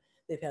after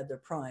they've had their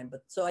prime.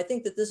 But so I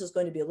think that this is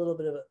going to be a little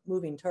bit of a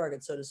moving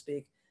target, so to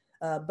speak.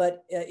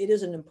 But it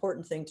is an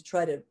important thing to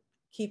try to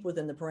keep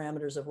within the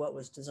parameters of what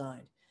was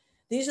designed.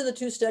 These are the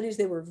 2 studies.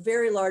 They were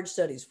very large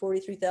studies,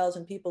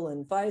 43,000 people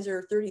in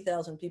Pfizer,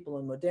 30,000 people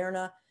in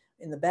Moderna,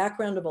 in the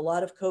background of a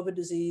lot of COVID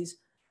disease.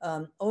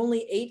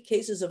 Only 8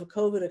 cases of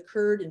COVID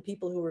occurred in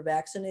people who were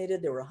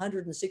vaccinated. There were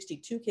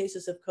 162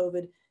 cases of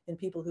COVID in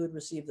people who had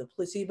received the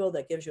placebo.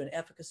 That gives you an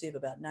efficacy of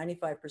about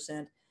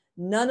 95%.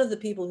 None of the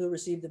people who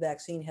received the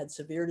vaccine had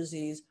severe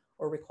disease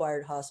or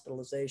required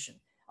hospitalization.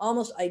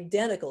 Almost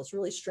identical. It's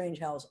really strange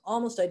how it's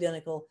almost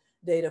identical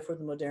data for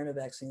the Moderna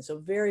vaccine. So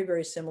very,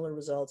 very similar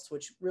results,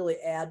 which really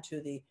add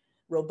to the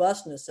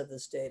robustness of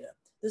this data.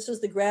 This is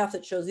the graph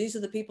that shows these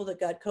are the people that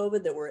got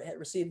COVID that had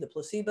received the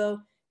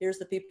placebo. Here's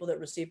the people that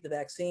received the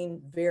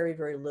vaccine, very,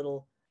 very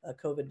little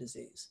COVID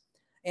disease.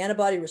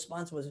 Antibody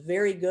response was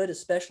very good,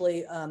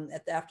 especially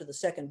after the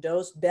second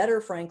dose,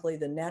 better, frankly,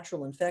 than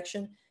natural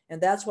infection. And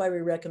that's why we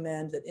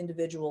recommend that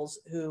individuals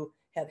who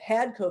have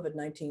had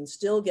COVID-19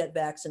 still get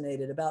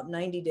vaccinated about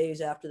 90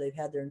 days after they've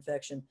had their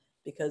infection,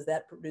 because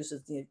that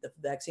produces, the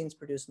vaccines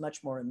produce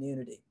much more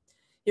immunity.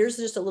 Here's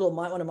just a little,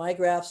 one of my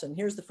graphs, and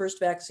here's the first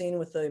vaccine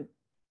with the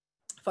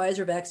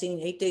Pfizer vaccine.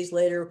 8 days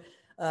later,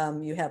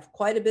 you have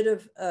quite a bit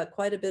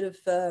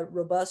of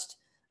robust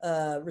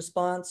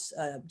response.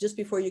 Just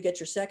before you get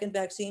your second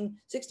vaccine,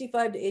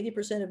 65 to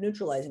 80% of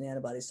neutralizing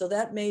antibodies. So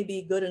that may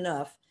be good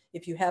enough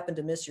if you happen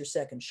to miss your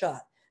second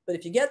shot. But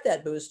if you get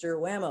that booster,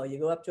 whammo, you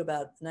go up to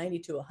about 90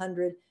 to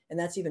 100, and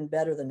that's even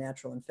better than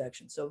natural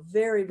infection. So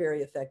very,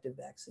 very effective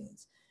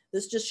vaccines.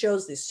 This just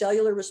shows the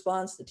cellular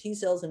response, the T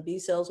cells and B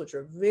cells, which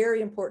are a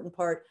very important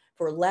part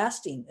for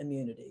lasting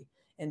immunity.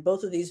 And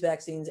both of these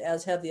vaccines,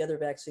 as have the other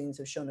vaccines,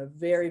 have shown a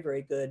very,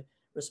 very good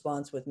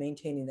response with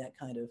maintaining that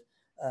kind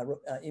of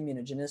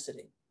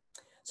immunogenicity.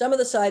 Some of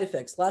the side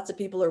effects, lots of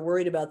people are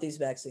worried about these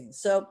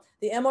vaccines. So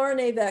the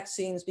mRNA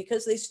vaccines,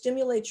 because they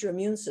stimulate your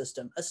immune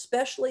system,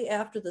 especially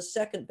after the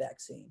second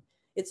vaccine,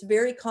 it's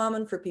very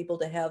common for people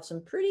to have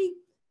some pretty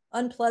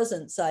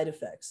unpleasant side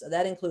effects.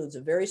 That includes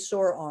a very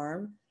sore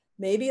arm,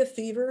 maybe a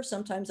fever,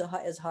 sometimes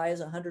as high as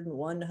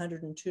 101 to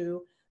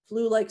 102,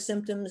 flu-like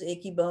symptoms,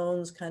 achy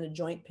bones, kind of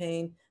joint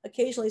pain,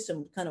 occasionally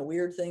some kind of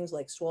weird things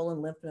like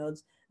swollen lymph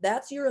nodes.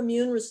 That's your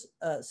immune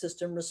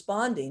system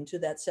responding to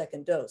that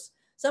second dose.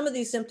 Some of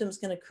these symptoms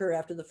can occur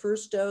after the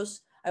first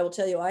dose. I will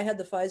tell you, I had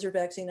the Pfizer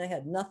vaccine. I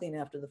had nothing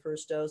after the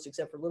first dose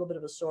except for a little bit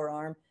of a sore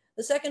arm.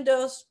 The second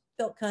dose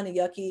felt kind of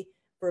yucky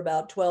for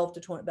about 12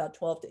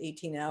 to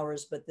 18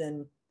 hours, but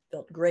then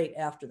felt great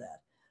after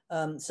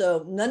that.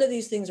 So none of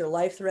these things are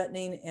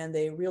life-threatening, and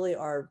they really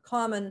are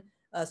common.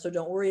 So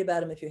don't worry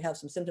about them if you have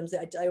some symptoms.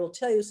 I will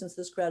tell you, since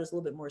this crowd is a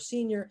little bit more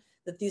senior,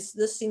 that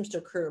this seems to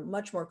occur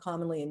much more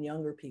commonly in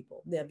younger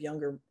people. They have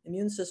younger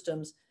immune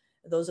systems.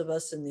 Those of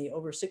us in the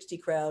over 60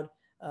 crowd,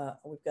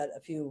 we've got a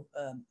few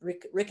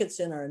rickets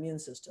in our immune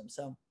system.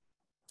 So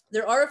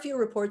there are a few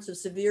reports of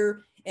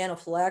severe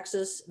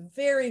anaphylaxis,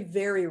 very,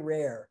 very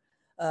rare,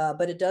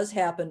 but it does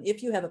happen.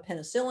 If you have a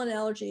penicillin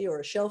allergy or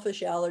a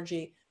shellfish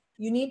allergy,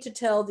 you need to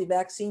tell the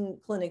vaccine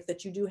clinic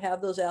that you do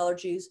have those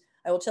allergies.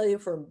 I will tell you,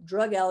 for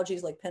drug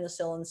allergies like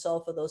penicillin,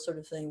 sulfa, those sort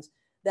of things,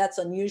 that's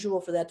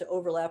unusual for that to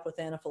overlap with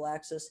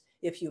anaphylaxis.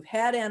 If you've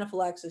had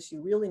anaphylaxis,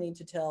 you really need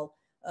to tell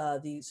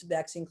the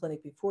vaccine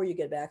clinic before you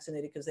get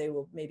vaccinated, because they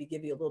will maybe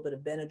give you a little bit of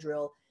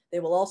Benadryl.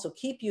 They will also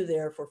keep you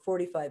there for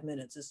 45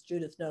 minutes. As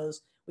Judith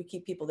knows, we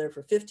keep people there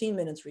for 15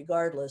 minutes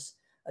regardless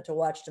to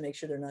watch to make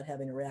sure they're not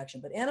having a reaction.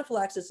 But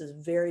anaphylaxis is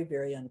very,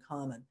 very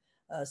uncommon.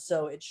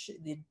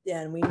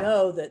 And we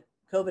know that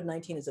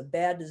COVID-19 is a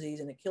bad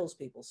disease and it kills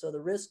people. So the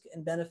risk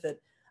and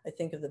benefit, I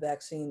think, of the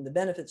vaccine, the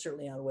benefit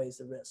certainly outweighs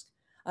the risk.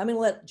 I'm going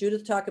to let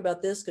Judith talk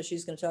about this because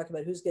she's going to talk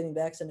about who's getting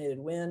vaccinated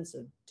when. It's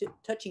a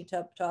touchy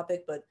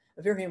topic, but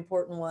a very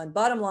important one.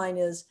 Bottom line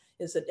is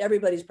that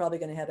everybody's probably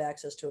going to have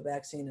access to a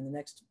vaccine in the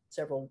next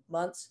several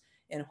months,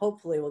 and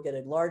hopefully we'll get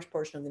a large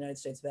portion of the United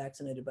States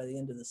vaccinated by the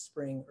end of the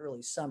spring,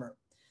 early summer.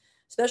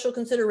 Special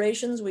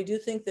considerations, we do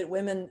think that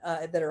women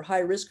that are high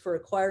risk for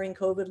acquiring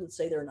COVID, let's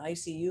say they're an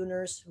ICU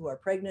nurse who are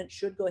pregnant,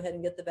 should go ahead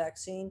and get the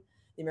vaccine.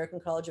 The American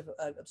College of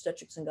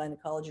Obstetrics and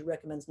Gynecology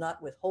recommends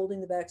not withholding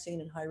the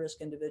vaccine in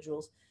high-risk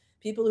individuals.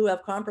 People who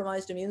have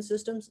compromised immune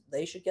systems,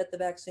 they should get the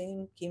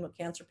vaccine.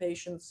 Cancer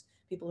patients,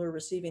 people who are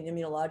receiving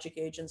immunologic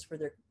agents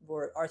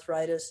for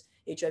arthritis,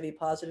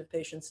 HIV-positive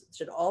patients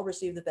should all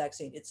receive the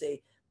vaccine. It's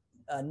a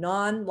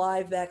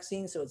non-live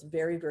vaccine, so it's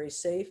very, very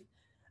safe.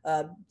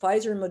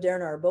 Pfizer and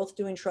Moderna are both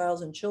doing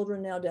trials in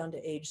children now down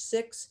to age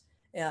 6,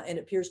 and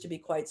it appears to be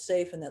quite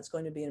safe, and that's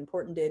going to be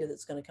important data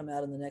that's going to come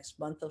out in the next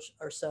month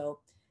or so.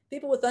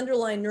 People with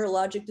underlying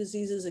neurologic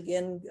diseases,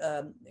 again,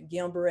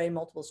 Guillain-Barré,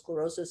 multiple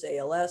sclerosis,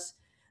 ALS,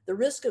 the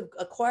risk of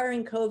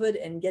acquiring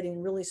COVID and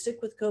getting really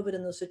sick with COVID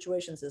in those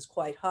situations is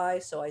quite high.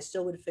 So I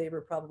still would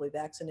favor probably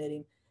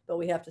vaccinating, but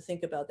we have to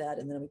think about that.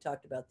 And then we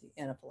talked about the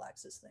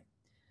anaphylaxis thing.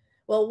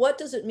 Well, what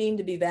does it mean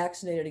to be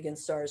vaccinated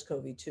against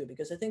SARS-CoV-2?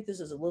 Because I think this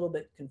is a little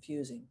bit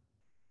confusing.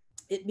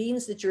 It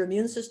means that your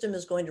immune system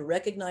is going to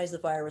recognize the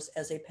virus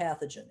as a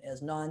pathogen,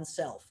 as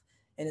non-self,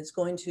 and it's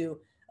going to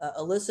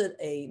elicit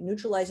a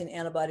neutralizing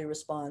antibody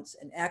response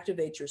and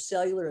activate your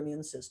cellular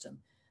immune system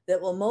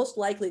that will most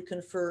likely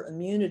confer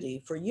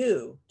immunity for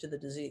you to the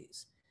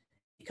disease.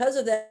 Because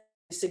of that,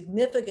 you're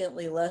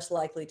significantly less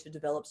likely to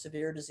develop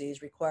severe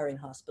disease requiring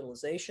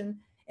hospitalization,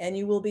 and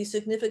you will be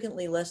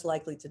significantly less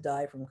likely to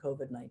die from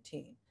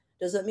COVID-19.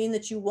 Does that mean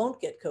that you won't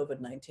get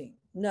COVID-19?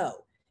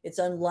 No. It's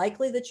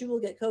unlikely that you will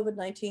get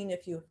COVID-19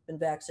 if you've been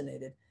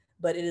vaccinated,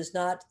 but it is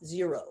not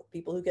zero.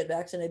 People who get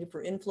vaccinated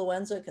for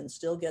influenza can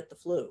still get the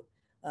flu.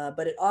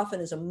 But it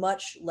often is a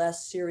much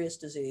less serious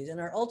disease. And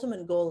our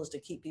ultimate goal is to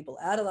keep people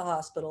out of the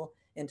hospital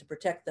and to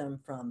protect them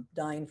from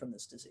dying from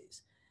this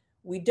disease.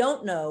 We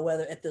don't know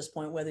whether at this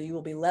point, whether you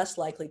will be less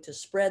likely to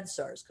spread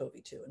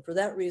SARS-CoV-2. And for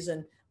that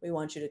reason, we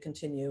want you to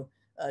continue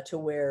to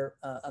wear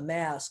a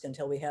mask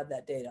until we have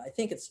that data. I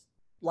think it's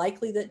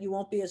likely that you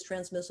won't be as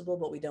transmissible,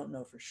 but we don't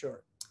know for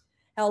sure.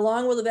 How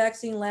long will the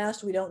vaccine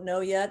last? We don't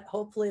know yet.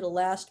 Hopefully it'll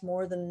last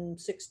more than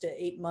 6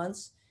 to 8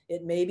 months.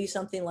 It may be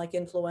something like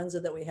influenza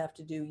that we have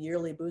to do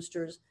yearly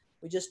boosters.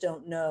 We just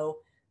don't know.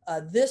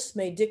 This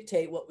may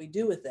dictate what we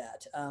do with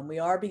that. We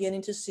are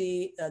beginning to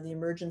see the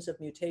emergence of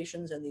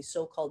mutations and these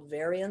so-called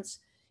variants.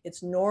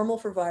 It's normal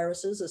for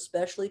viruses,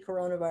 especially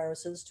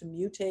coronaviruses, to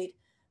mutate.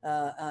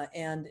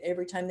 And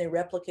every time they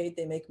replicate,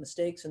 they make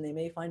mistakes, and they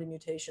may find a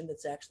mutation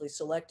that's actually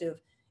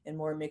selective and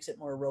makes it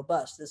more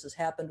robust. This has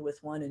happened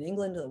with one in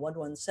England, the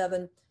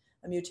 117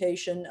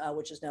 mutation,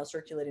 which is now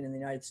circulating in the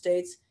United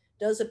States.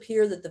 It does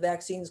appear that the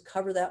vaccines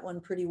cover that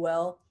one pretty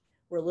well.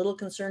 We're a little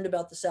concerned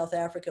about the South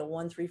Africa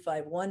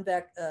 1351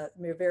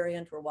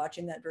 variant. We're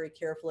watching that very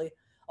carefully.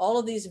 All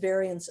of these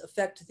variants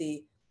affect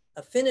the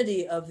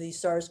affinity of the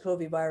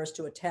SARS-CoV virus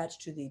to attach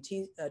to the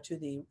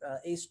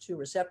ACE2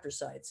 receptor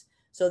sites.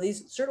 So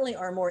these certainly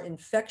are more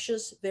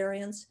infectious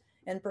variants,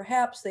 and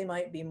perhaps they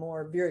might be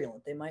more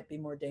virulent. They might be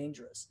more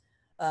dangerous.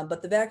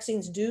 But the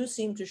vaccines do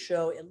seem to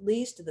show, at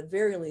the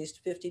very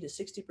least, 50 to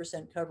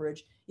 60%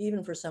 coverage,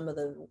 even for some of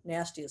the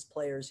nastiest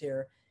players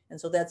here. And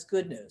so that's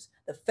good news.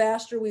 The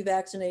faster we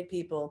vaccinate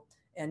people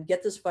and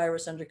get this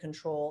virus under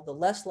control, the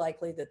less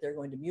likely that they're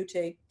going to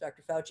mutate.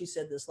 Dr. Fauci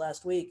said this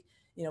last week,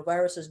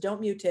 viruses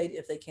don't mutate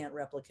if they can't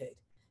replicate.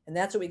 And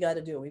that's what we got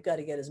to do. We've got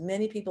to get as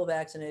many people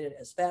vaccinated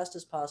as fast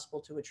as possible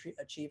to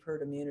achieve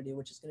herd immunity,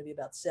 which is going to be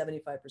about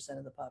 75%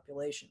 of the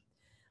population.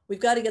 We've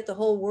got to get the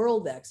whole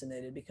world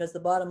vaccinated, because the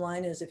bottom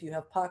line is, if you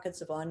have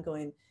pockets of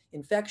ongoing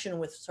infection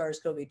with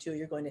SARS-CoV-2,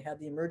 you're going to have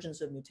the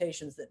emergence of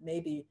mutations that may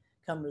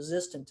become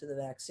resistant to the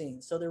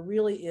vaccine. So there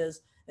really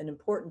is an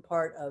important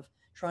part of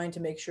trying to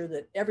make sure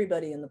that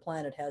everybody in the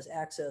planet has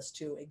access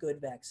to a good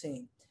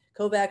vaccine.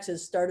 COVAX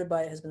has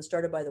been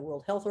started by the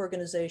World Health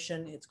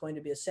Organization. It's going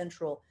to be a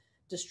central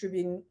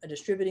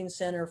distributing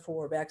center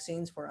for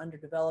vaccines for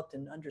underdeveloped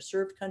and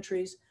underserved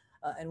countries,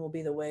 and will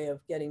be the way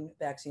of getting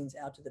vaccines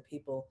out to the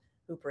people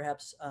who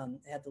perhaps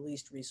had the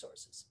least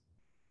resources.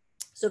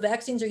 So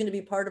vaccines are going to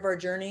be part of our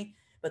journey,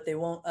 but they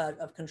won't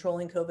of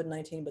controlling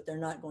COVID-19, but they're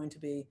not going to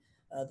be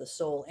the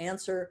sole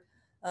answer.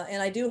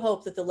 And I do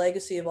hope that the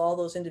legacy of all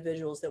those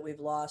individuals that we've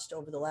lost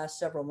over the last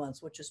several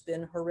months, which has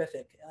been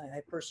horrific,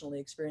 I personally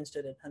experienced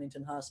it at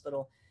Huntington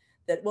Hospital,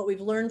 that what we've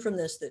learned from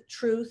this, that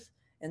truth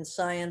and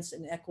science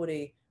and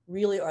equity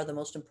really are the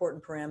most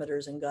important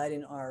parameters in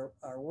guiding our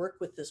work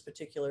with this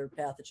particular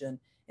pathogen.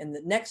 And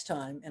that next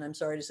time, and I'm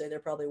sorry to say there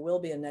probably will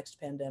be a next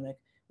pandemic,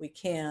 we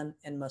can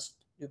and must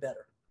do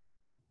better.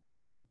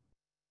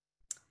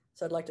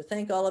 So I'd like to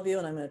thank all of you,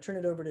 and I'm going to turn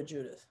it over to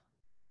Judith.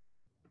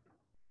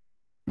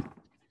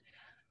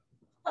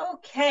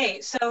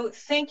 Okay, so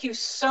thank you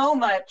so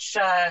much,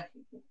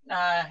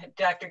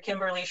 Dr.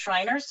 Kimberly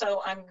Schreiner.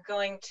 So I'm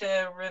going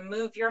to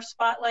remove your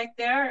spotlight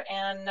there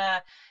and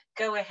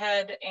go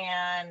ahead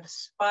and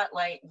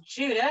spotlight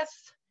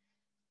Judith.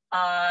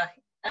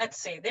 Let's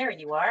see, there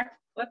you are.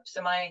 Whoops,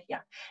 yeah.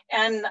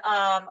 And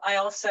I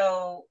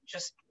also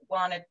just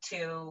wanted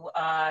to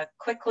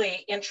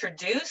quickly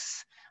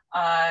introduce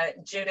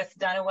Judith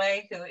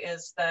Dunaway, who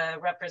is the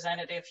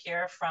representative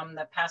here from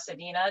the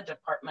Pasadena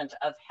Department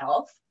of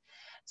Health.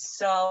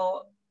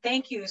 So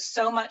thank you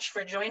so much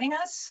for joining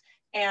us.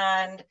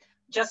 And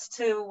just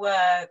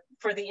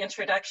for the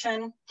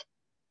introduction,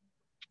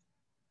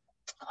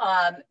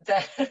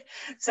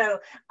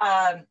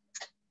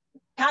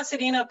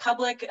 Pasadena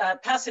Public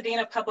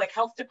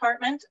Health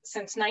Department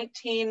since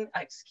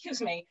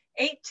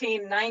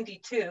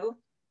 1892.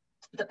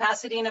 The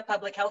Pasadena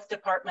Public Health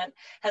Department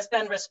has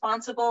been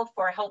responsible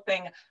for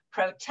helping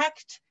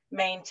protect,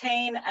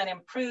 maintain, and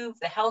improve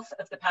the health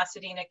of the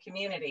Pasadena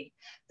community.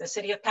 The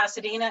city of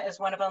Pasadena is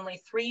one of only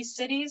 3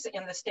 cities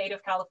in the state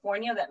of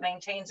California that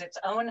maintains its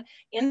own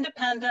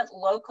independent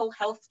local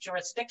health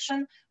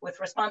jurisdiction with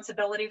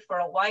responsibility for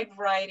a wide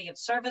variety of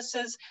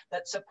services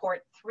that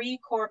support 3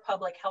 core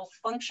public health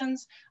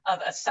functions of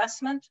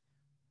assessment,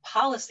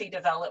 policy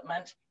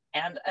development,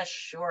 and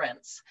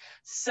assurance.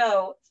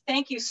 So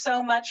thank you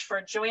so much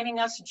for joining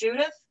us,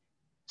 Judith.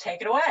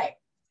 Take it away.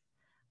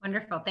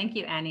 Wonderful. Thank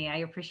you, Annie. I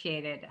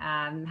appreciate it.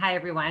 Hi,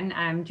 everyone.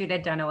 I'm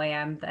Judith Dunaway.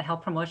 I'm the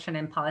Health Promotion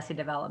and Policy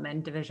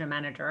Development Division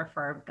Manager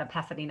for the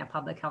Pasadena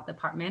Public Health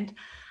Department.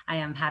 I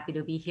am happy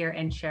to be here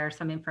and share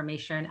some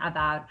information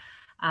about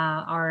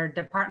our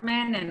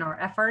department and our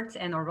efforts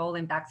and our role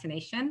in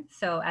vaccination.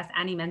 So as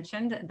Annie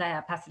mentioned,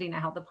 the Pasadena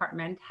Health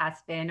Department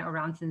has been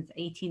around since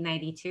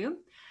 1892.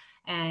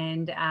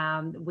 And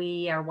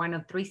we are one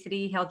of 3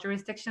 city health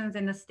jurisdictions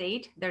in the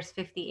state. There's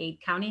 58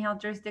 county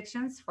health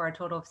jurisdictions for a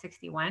total of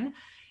 61.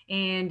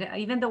 And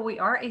even though we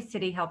are a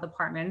city health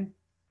department,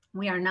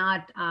 we are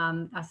not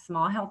a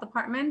small health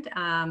department.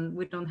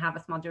 We don't have a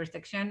small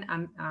jurisdiction,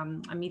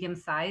 a medium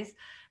size.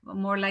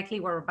 More likely,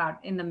 we're about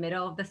in the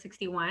middle of the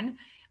 61.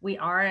 We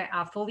are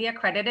fully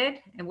accredited,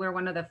 and we're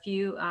one of the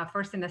few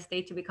first in the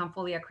state to become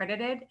fully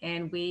accredited.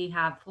 And we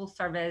have full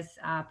service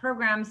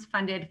programs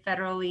funded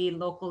federally,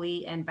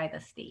 locally, and by the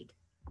state.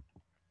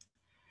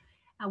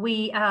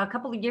 A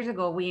couple of years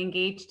ago, we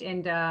engaged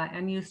in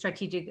a new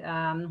strategic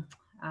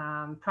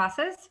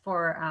process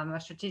for a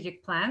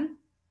strategic plan.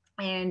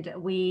 And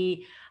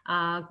we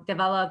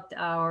developed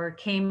or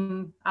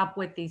came up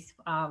with these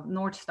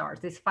North Stars,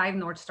 these 5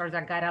 North Stars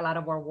that guide a lot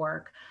of our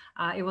work.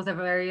 It was a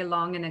very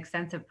long and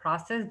extensive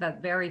process,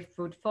 but very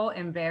fruitful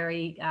and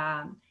very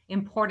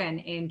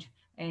important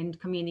in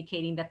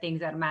communicating the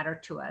things that matter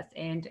to us.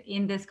 And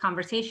in this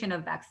conversation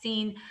of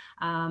vaccine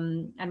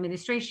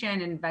administration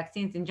and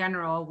vaccines in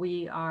general,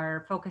 we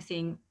are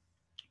focusing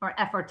our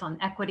efforts on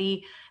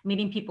equity,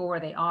 meeting people where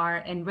they are,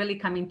 and really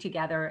coming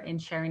together and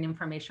sharing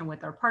information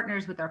with our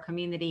partners, with our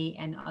community,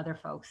 and other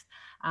folks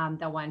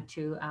that want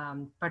to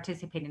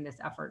participate in this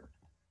effort.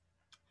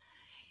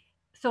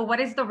 So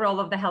what is the role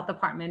of the health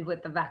department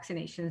with the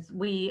vaccinations?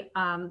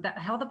 The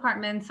health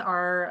departments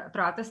are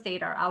throughout the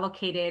state are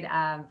allocated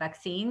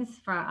vaccines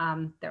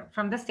from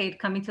the state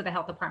coming to the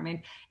health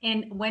department.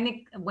 And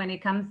when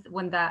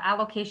the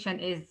allocation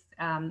is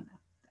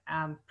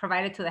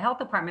provided to the health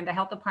department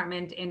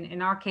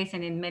in our case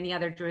and in many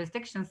other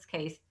jurisdictions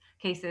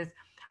cases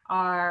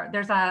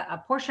there's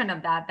a portion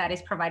of that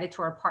is provided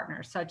to our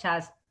partners, such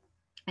as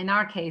in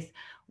our case,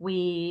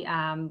 we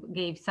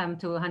gave some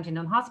to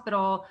Huntington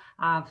Hospital,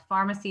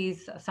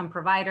 pharmacies, some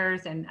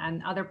providers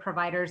and other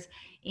providers.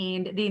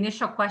 And the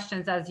initial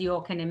questions, as you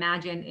all can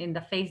imagine, in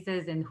the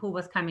phases and who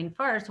was coming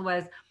first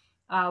was,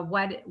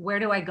 where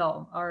do I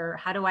go, or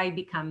how do I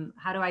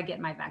get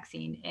my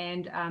vaccine?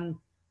 And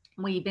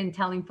we've been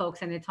telling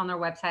folks, and it's on our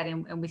website,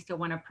 and we still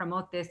want to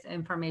promote this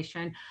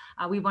information.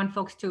 We want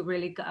folks to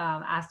really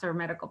ask their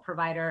medical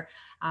provider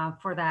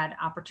for that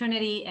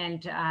opportunity,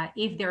 and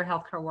if they're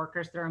healthcare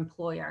workers, their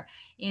employer.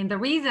 And the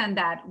reason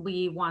that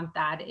we want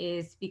that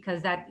is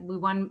because that we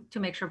want to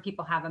make sure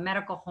people have a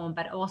medical home,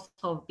 but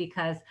also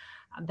because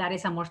that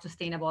is a more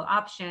sustainable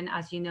option,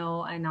 as you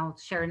know, and I'll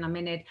share in a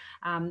minute.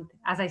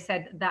 As I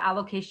said, the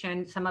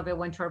allocation, some of it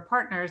went to our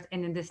partners,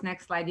 and in this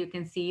next slide, you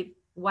can see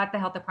what the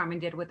health department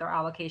did with our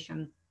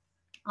allocation.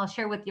 I'll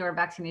share with your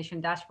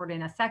vaccination dashboard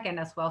in a second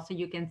as well, so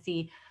you can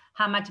see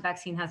how much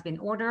vaccine has been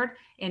ordered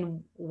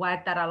and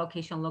what that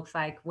allocation looks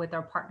like with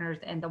our partners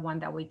and the one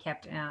that we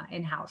kept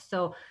in-house.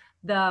 So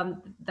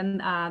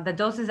the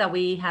doses that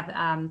we have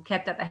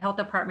kept at the health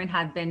department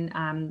have been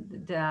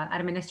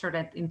administered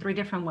in 3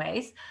 different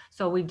ways.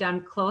 So we've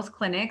done closed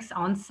clinics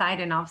on site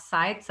and off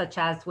site, such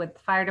as with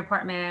fire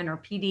department or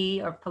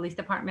PD or police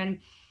department.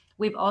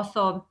 We've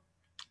also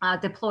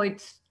deployed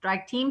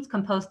strike teams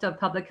composed of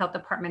public health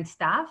department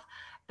staff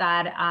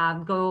that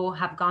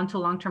have gone to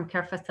long-term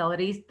care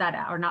facilities that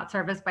are not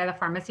serviced by the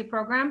pharmacy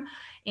program.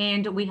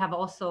 And we have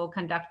also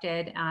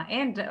conducted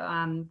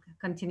and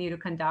continue to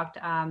conduct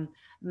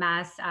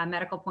mass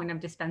medical point of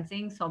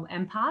dispensing. So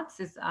MPOTS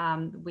is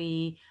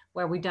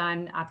where we've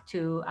done up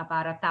to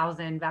about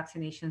 1,000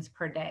 vaccinations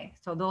per day.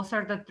 So those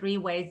are the 3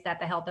 ways that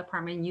the health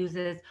department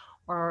uses,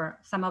 or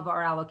some of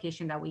our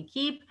allocation that we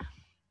keep.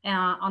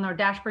 On our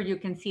dashboard, you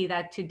can see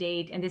that to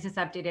date, and this is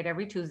updated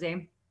every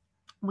Tuesday,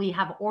 we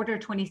have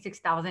ordered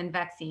 26,000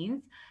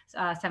 vaccines,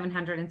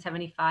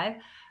 775.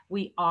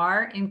 We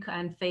are in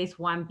phase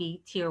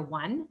 1B, tier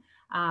 1.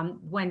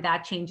 When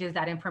that changes,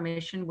 that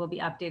information will be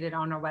updated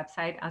on our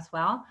website as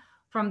well.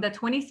 From the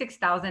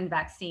 26,000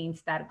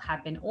 vaccines that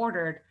have been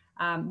ordered,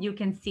 you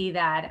can see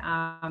that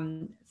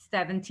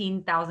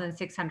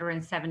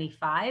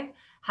 17,675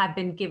 have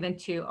been given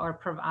to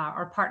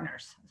our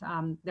partners.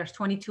 There's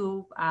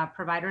 22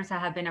 providers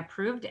that have been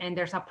approved, and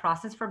there's a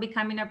process for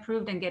becoming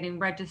approved and getting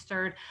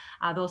registered.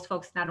 Those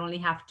folks not only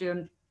have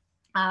to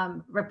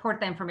report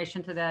the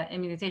information to the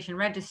immunization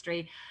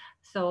registry,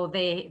 so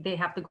they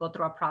have to go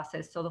through a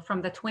process. So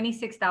from the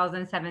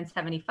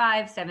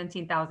 26,775,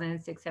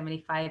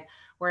 17,675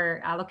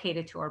 were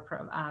allocated to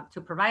our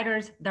to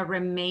providers. The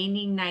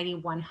remaining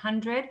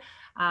 9,100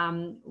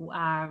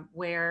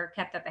 were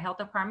kept at the health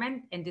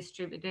department and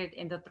distributed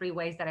in the 3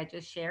 ways that I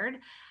just shared.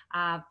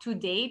 To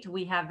date,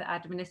 we have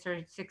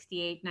administered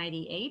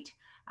 6,898.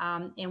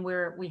 And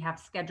we have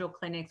scheduled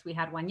clinics. We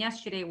had one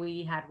yesterday,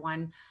 we had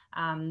one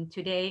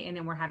today, and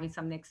then we're having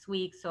some next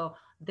week. So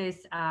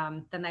this,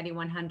 the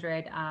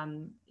 9,100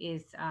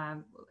 is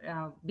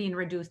being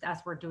reduced as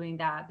we're doing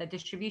the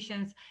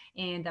distributions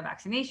and the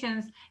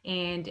vaccinations.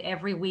 And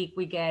every week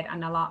we get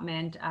an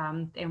allotment,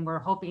 and we're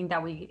hoping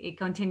that it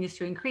continues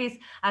to increase.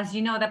 As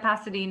you know, the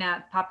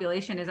Pasadena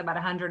population is about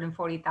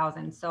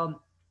 140,000. So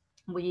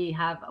we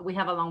have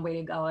a long way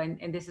to go,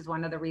 and this is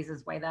one of the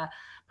reasons why the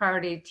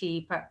priority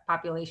T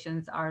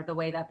populations are the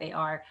way that they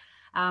are.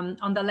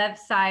 On the left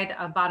side,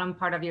 bottom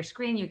part of your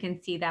screen, you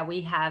can see that we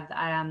have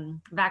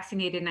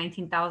vaccinated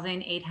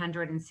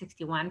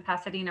 19,861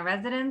 Pasadena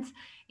residents,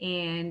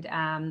 and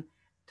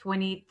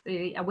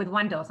 23 with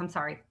 1 dose. I'm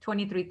sorry,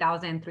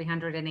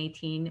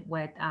 23,318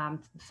 with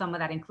some of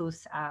that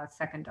includes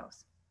second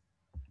dose.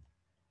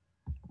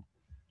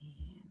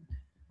 And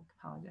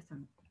apologize.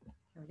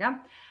 There we go.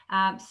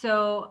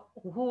 So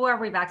who are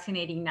we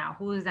vaccinating now?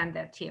 Who is on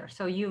that tier?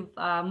 So you've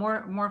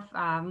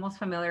most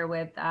familiar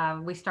with,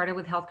 we started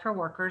with healthcare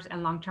workers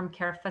and long-term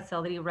care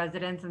facility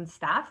residents and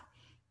staff.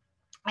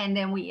 And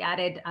then we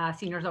added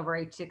seniors over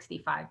age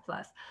 65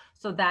 plus.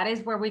 So that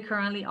is where we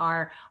currently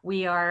are.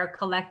 We are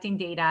collecting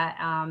data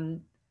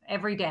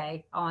every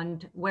day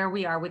on where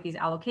we are with these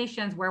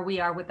allocations, where we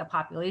are with the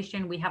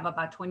population. We have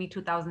about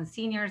 22,000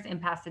 seniors in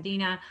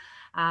Pasadena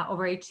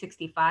over age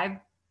 65.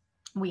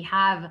 We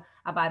have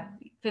about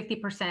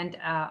 50%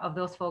 of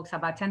those folks,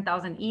 about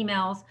 10,000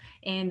 emails,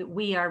 and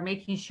we are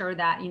making sure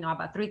that,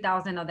 about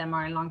 3,000 of them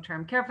are in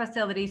long-term care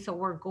facilities. So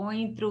we're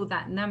going through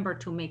that number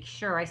to make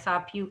sure. I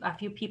saw a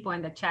few people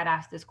in the chat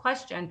ask this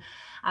question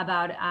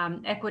about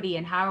equity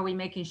and how are we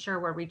making sure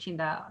we're reaching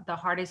the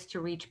hardest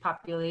to reach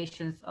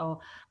populations.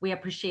 So we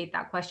appreciate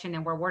that question,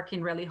 and we're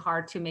working really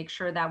hard to make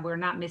sure that we're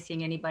not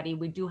missing anybody.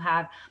 We do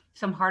have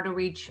some hard to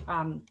reach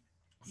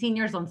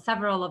seniors on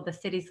several of the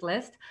city's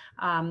list,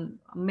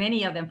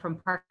 many of them from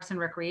Parks and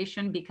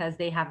Recreation, because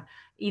they have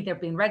either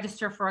been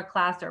registered for a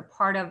class or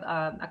part of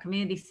a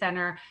community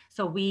center.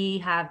 So we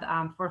have,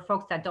 for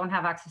folks that don't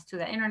have access to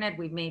the internet,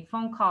 we've made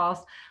phone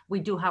calls.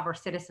 We do have our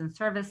Citizen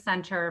Service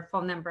Center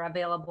phone number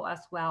available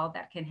as well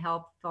that can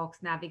help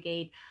folks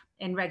navigate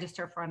and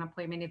register for an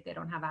appointment if they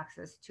don't have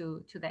access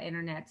to the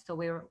internet. So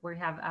we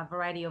have a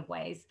variety of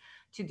ways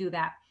to do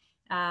that.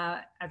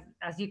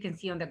 As you can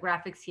see on the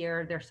graphics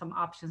here, there's some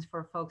options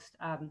for folks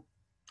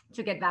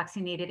to get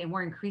vaccinated, and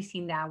we're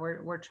increasing that.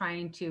 We're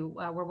trying to,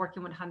 we're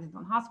working with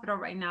Huntington Hospital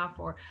right now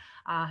for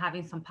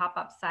having some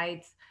pop-up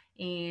sites.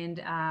 And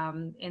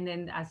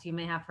then, as you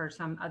may have heard,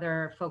 some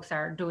other folks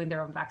are doing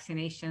their own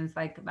vaccinations,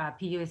 like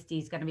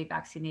PUSD is going to be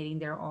vaccinating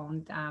their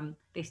own.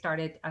 They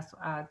started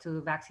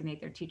to vaccinate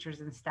their teachers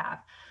and staff.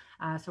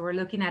 So we're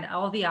looking at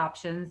all the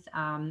options,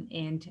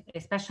 and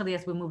especially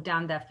as we move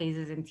down the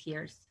phases and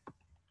tiers.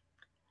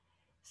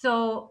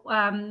 So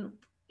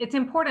it's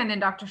important, and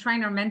Dr.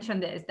 Schreiner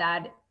mentioned this,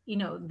 that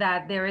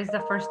that there is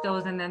the first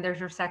dose and then there's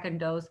your second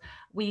dose.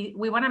 We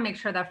want to make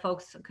sure that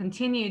folks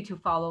continue to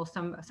follow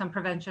some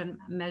prevention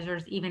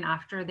measures even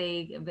after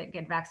they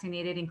get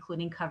vaccinated,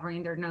 including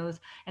covering their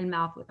nose and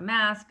mouth with a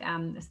mask,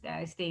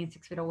 staying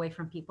 6 feet away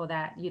from people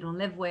that you don't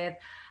live with,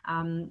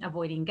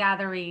 avoiding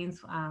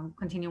gatherings,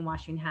 continue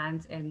washing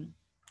hands, and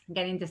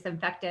getting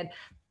disinfecting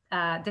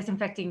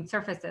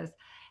surfaces.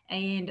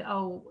 And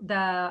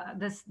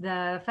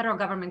the federal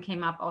government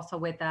came up also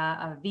with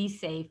a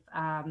V-Safe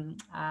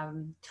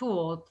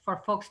tool for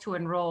folks to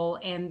enroll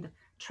and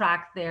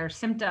track their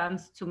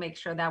symptoms to make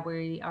sure that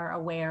we are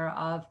aware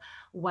of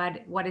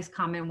what is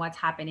coming, what's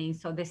happening.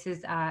 So this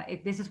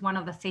is one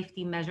of the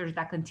safety measures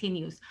that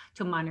continues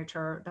to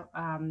monitor the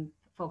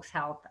folks'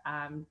 health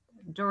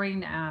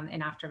during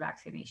and after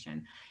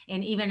vaccination.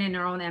 And even in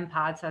our own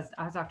MPODs,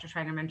 as Dr.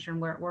 Schreiner mentioned,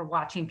 we're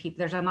watching people.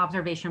 There's an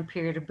observation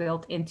period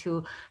built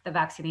into the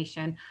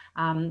vaccination.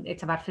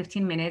 It's about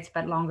 15 minutes,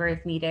 but longer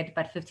if needed,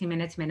 but 15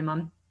 minutes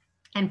minimum.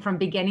 And from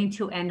beginning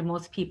to end,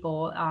 most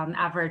people,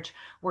 average,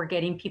 we're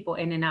getting people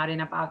in and out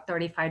in about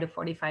 35 to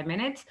 45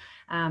 minutes.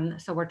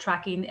 So we're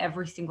tracking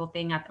every single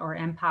thing at our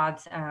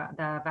MPODs,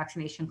 the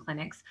vaccination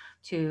clinics,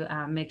 to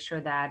make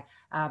sure that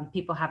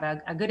people have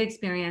a good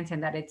experience,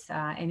 and that it's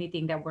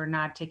anything that we're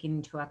not taking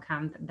into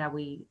account, that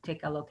we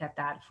take a look at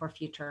that for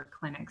future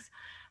clinics.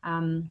 I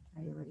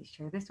already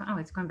shared this one. Oh,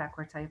 it's going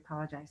backwards. I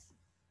apologize.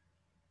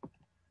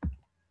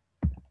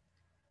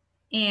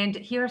 And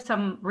here are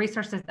some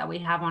resources that we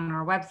have on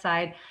our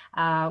website.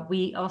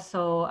 We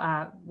also,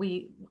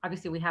 we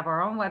have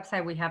our own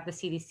website. We have the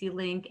CDC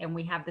link, and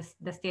we have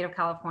the state of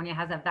California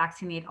has a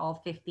Vaccinate All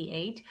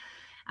 58.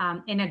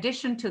 In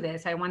addition to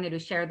this, I wanted to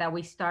share that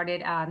we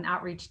started an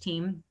outreach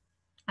team,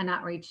 an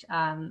outreach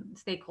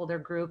stakeholder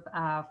group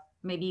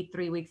maybe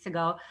 3 weeks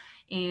ago.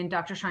 And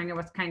Dr. Schreiner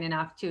was kind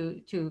enough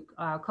to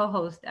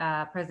co-host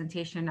a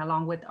presentation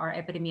along with our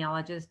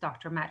epidemiologist,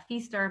 Dr. Matt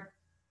Feaster.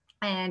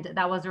 And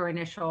that was our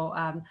initial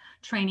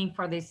training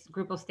for this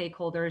group of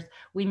stakeholders.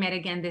 We met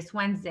again this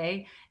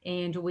Wednesday,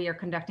 and we are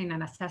conducting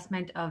an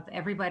assessment of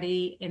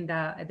everybody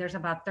there's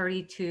about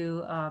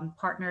 32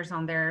 partners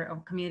on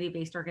their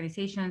community-based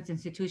organizations,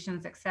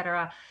 institutions, et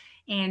cetera.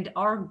 And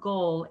our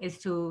goal is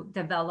to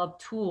develop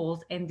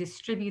tools and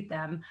distribute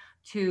them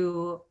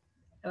to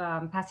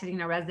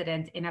Pasadena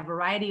residents in a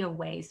variety of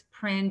ways: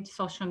 print,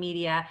 social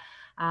media,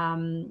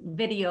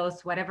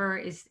 videos, whatever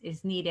is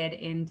needed.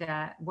 And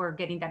we're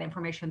getting that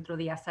information through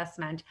the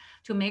assessment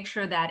to make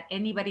sure that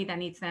anybody that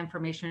needs the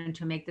information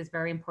to make this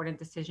very important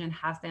decision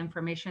has the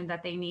information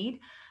that they need.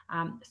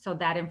 So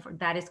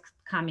that is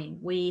coming.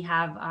 We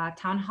have a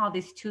town hall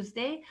this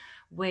Tuesday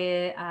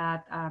with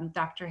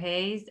Dr.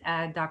 Hayes,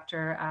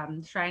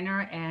 Dr.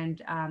 Schreiner,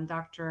 and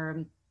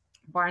Dr.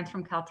 Barnes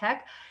from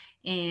Caltech,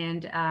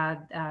 and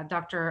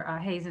Dr.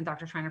 Hayes and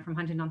Dr. Schreiner from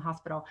Huntington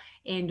Hospital.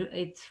 And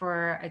it's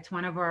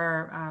one of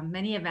our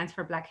many events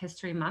for Black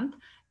History Month.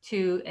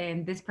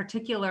 And this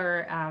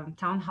particular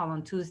town hall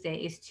on Tuesday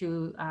is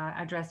to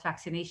address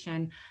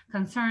vaccination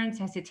concerns,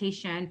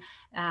 hesitation.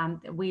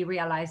 We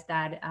realize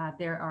that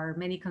there are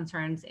many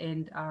concerns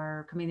in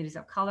our communities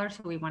of color.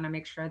 So we want to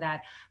make sure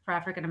that for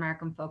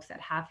African-American folks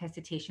that have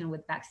hesitation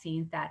with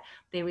vaccines, that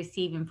they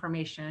receive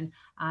information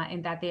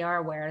and that they are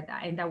aware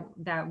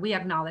that we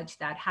acknowledge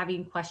that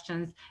having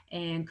questions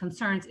and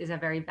concerns is a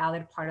very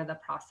valid part of the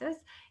process,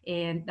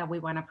 and that we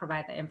want to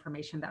provide the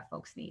information that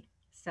folks need.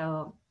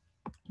 So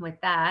with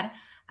that,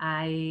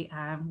 I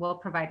will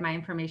provide my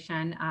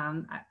information.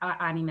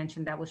 Ani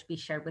mentioned that will be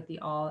shared with you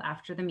all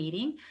after the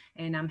meeting,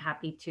 and I'm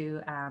happy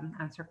to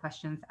answer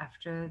questions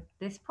after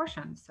this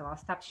portion. So I'll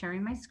stop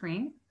sharing my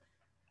screen,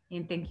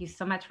 and thank you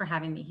so much for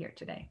having me here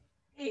today.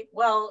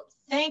 Well,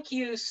 thank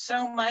you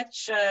so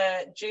much,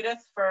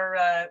 Judith, for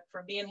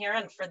being here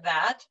and for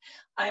that.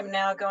 I'm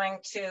now going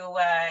to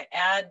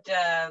add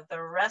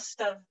the rest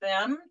of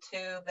them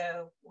to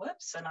the,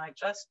 whoops, and I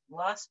just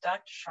lost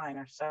Dr.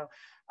 Schreiner. So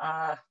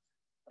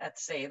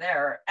let's see,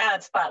 there,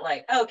 add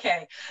spotlight.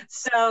 Okay,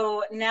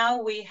 so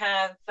now we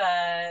have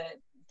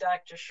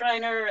Dr.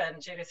 Schreiner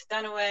and Judith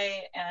Dunaway,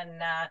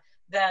 and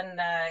then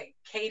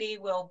Katie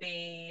will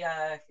be,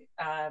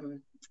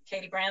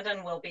 Katie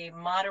Brandon will be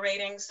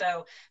moderating.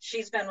 So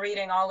she's been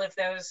reading all of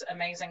those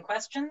amazing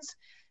questions.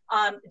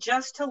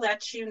 Just to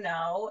let you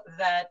know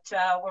that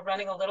we're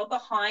running a little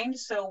behind,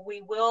 so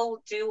we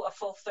will do a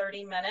full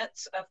 30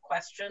 minutes of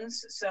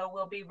questions. So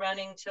we'll be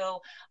running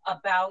till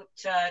about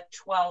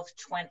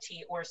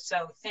 12:20 or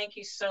so. Thank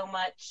you so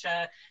much,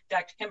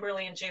 Dr.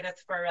 Kimberly and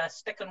Judith, for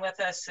sticking with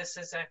us. This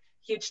is a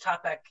huge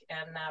topic,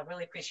 and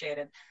really appreciate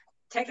it.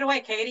 Take it away,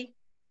 Katie.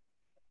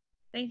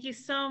 Thank you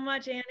so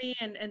much, Annie.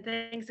 And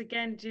thanks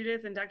again,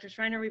 Judith and Dr.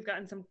 Schreiner. We've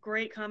gotten some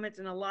great comments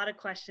and a lot of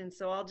questions.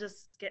 So I'll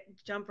just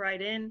jump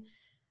right in.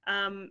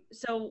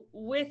 So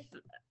with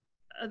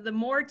the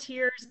more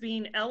tiers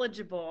being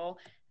eligible,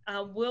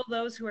 will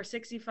those who are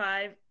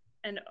 65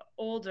 and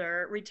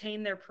older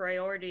retain their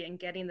priority in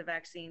getting the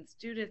vaccines?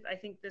 Judith, I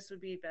think this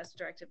would be best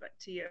directed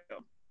to you.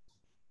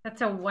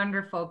 That's a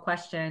wonderful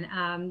question.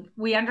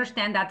 We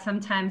understand that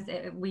sometimes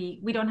we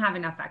don't have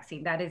enough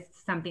vaccine. That is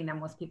something that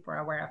most people are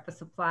aware of. The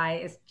supply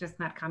is just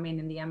not coming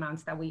in the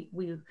amounts that we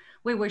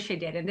wish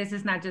it did. And this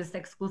is not just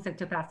exclusive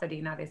to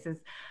Pasadena. This is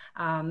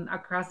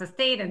across the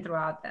state and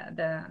throughout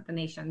the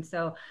nation.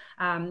 So,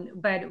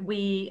 but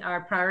we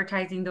are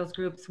prioritizing those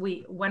groups.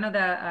 One of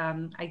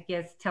the, I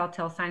guess,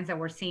 telltale signs that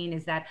we're seeing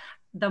is that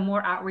the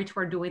more outreach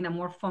we're doing, the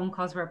more phone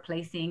calls we're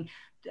placing,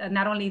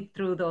 not only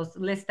through those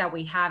lists that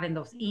we have in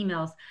those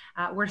emails,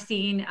 we're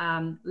seeing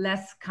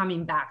less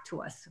coming back to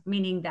us,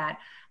 meaning that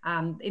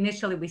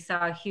initially we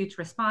saw a huge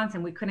response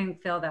and we couldn't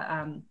fill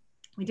the,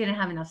 we didn't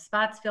have enough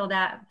spots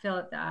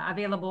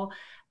available,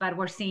 but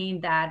we're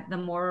seeing that the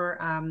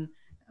more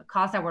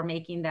calls that we're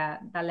making, the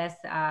less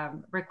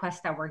requests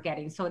that we're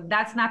getting. So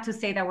that's not to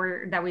say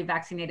that we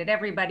vaccinated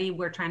everybody.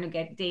 We're trying to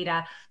get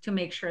data to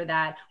make sure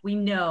that we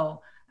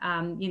know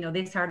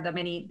these are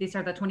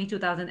the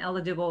 22,000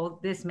 eligible,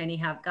 this many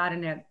have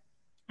gotten it,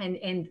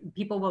 and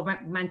people will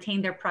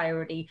maintain their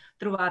priority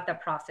throughout the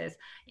process.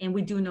 And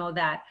we do know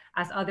that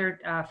as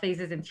other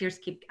phases and tiers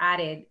keep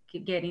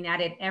getting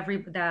added,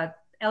 the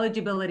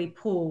eligibility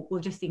pool will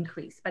just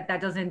increase, but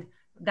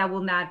that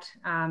will not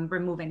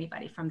remove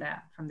anybody from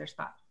their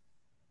spot.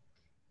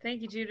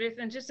 Thank you, Judith.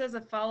 And just as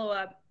a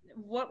follow-up,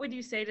 what would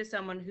you say to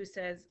someone who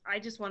says, I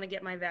just want to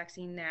get my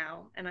vaccine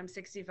now and I'm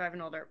 65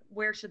 and older?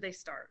 Where should they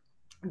start?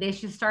 They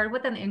should start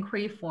with an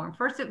inquiry form,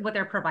 first with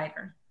their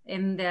provider.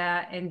 And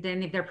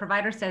then if their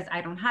provider says, I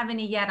don't have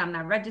any yet, I'm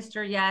not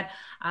registered yet,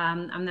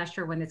 I'm not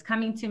sure when it's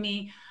coming to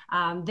me,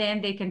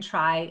 then they can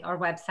try our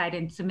website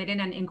and submit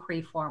in an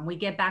inquiry form. We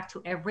get back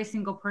to every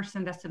single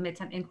person that submits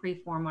an inquiry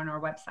form on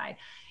our website.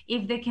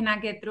 If they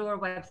cannot get through our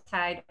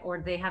website or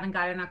they haven't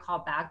gotten a call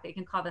back, they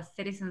can call the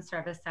Citizen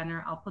Service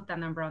Center. I'll put that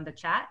number on the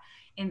chat.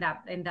 And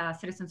the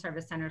Citizen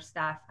Service Center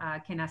staff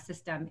can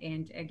assist them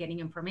in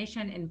getting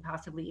information and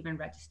possibly even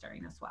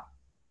registering as well.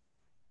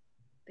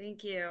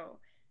 Thank you.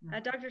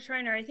 Dr.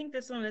 Schreiner, I think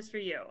this one is for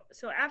you.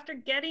 So after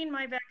getting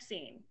my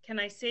vaccine, can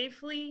I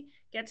safely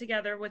get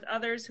together with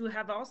others who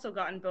have also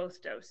gotten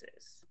both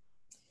doses?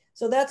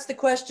 So that's the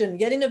question.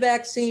 Getting a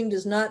vaccine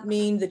does not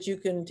mean that you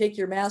can take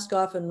your mask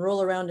off and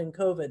roll around in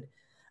COVID.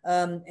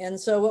 And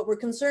so what we're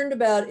concerned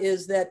about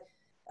is that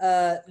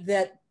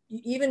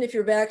even if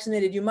you're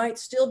vaccinated, you might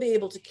still be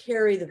able to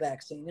carry the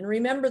vaccine. And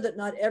remember that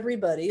not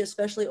everybody,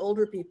 especially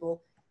older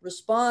people,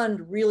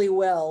 respond really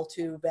well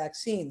to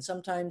vaccines.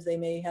 Sometimes they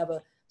may have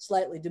a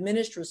slightly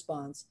diminished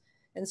response.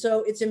 And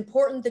so it's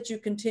important that you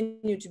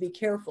continue to be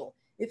careful.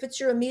 If it's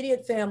your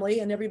immediate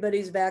family and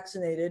everybody's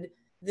vaccinated,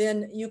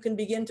 then you can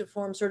begin to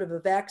form sort of a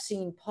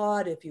vaccine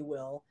pod, if you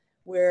will,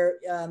 where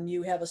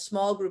you have a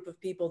small group of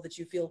people that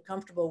you feel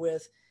comfortable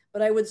with.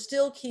 But I would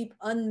still keep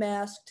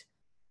unmasked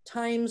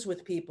times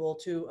with people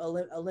to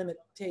a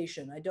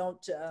limitation. I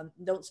don't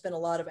spend a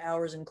lot of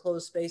hours in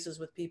closed spaces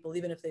with people,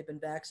 even if they've been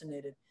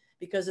vaccinated,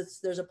 because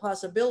there's a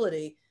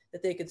possibility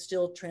that they could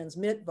still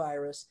transmit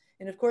virus.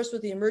 And of course,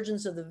 with the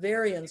emergence of the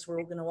variants,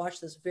 we're going to watch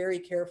this very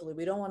carefully.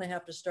 We don't want to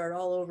have to start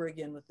all over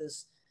again with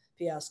this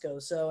fiasco.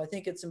 So I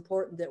think it's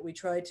important that we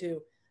try to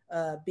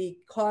be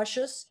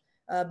cautious,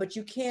 but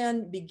you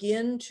can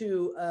begin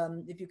to,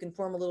 if you can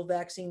form a little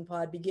vaccine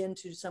pod, begin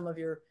to some of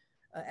your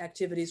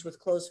activities with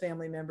close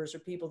family members or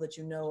people that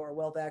you know are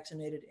well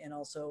vaccinated and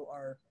also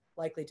are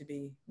likely to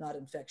be not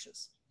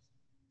infectious.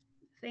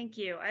 Thank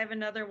you. I have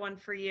another one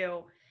for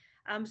you.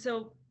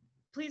 So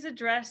please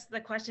address the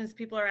questions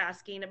people are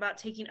asking about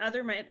taking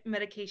other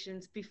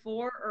medications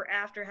before or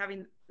after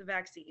having the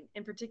vaccine.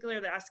 In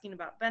particular, they're asking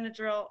about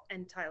Benadryl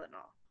and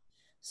Tylenol.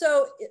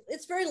 So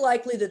it's very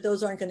likely that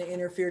those aren't going to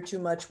interfere too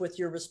much with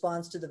your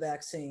response to the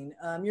vaccine.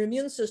 Your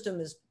immune system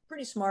is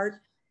pretty smart,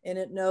 and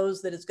it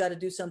knows that it's got to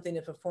do something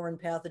if a foreign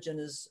pathogen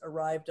has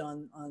arrived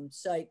on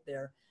site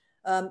there.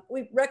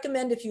 We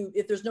recommend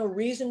if there's no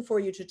reason for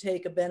you to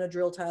take a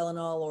Benadryl,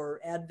 Tylenol,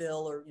 or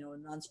Advil, or a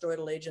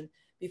non-steroidal agent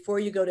before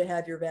you go to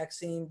have your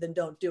vaccine, then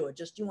don't do it.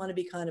 Just you want to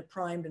be kind of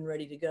primed and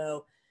ready to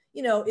go.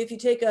 If you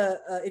take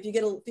if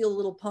you feel a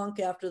little punk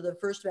after the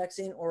first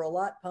vaccine or a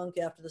lot punk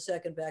after the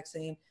second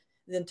vaccine,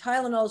 then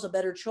Tylenol is a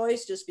better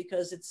choice just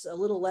because it's a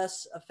little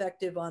less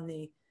effective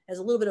has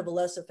a little bit of a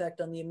less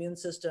effect on the immune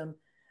system.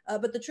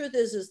 But the truth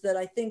is that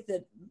I think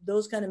that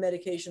those kind of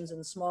medications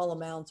in small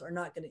amounts are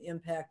not going to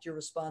impact your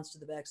response to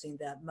the vaccine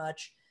that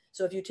much.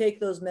 So if you take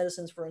those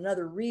medicines for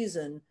another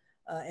reason,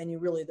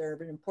 and they're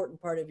an important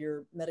part of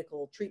your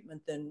medical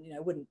treatment, then I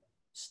wouldn't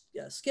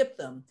skip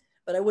them,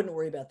 but I wouldn't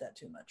worry about that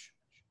too much.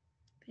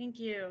 Thank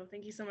you.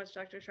 Thank you so much,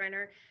 Dr.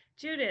 Schreiner.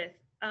 Judith,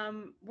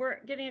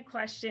 we're getting a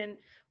question.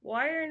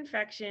 Why are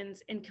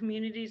infections in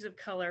communities of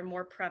color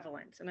more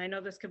prevalent? And I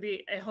know this could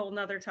be a whole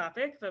nother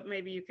topic, but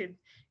maybe you could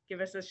give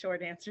us a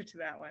short answer to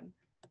that one.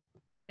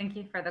 Thank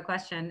you for the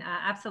question.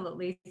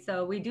 Absolutely.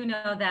 So we do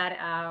know that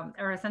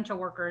our essential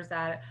workers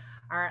that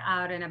are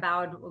out and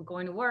about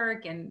going to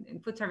work and in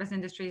food service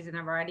industries and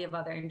a variety of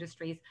other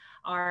industries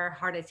are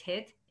hardest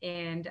hit,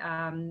 and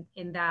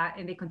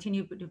they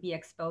continue to be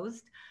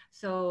exposed.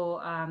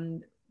 So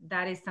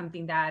that is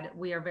something that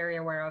we are very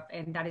aware of,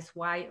 and that is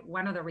why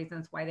one of the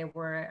reasons why they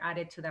were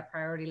added to the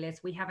priority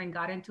list. We haven't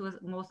gotten to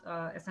most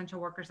essential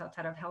workers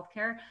outside of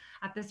healthcare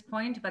at this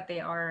point, but they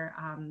are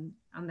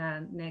on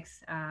the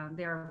next.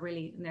 They are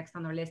really next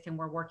on our list, and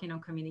we're working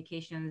on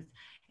communications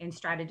and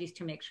strategies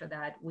to make sure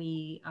that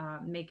we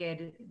make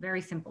it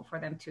very simple for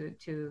them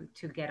to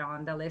get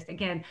on the list.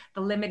 Again,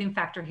 the limiting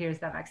factor here is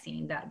the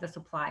vaccine, the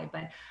supply,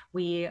 but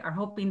we are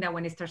hoping that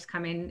when it starts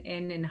coming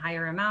in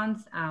higher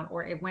amounts,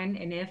 or when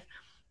and if,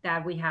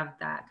 that we have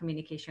that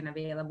communication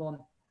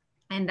available,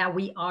 and that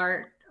we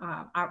are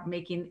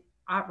making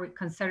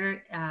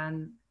concerted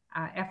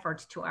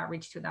efforts to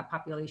outreach to that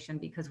population,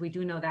 because we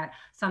do know that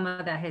some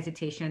of that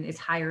hesitation is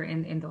higher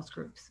in those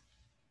groups.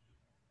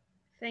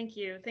 Thank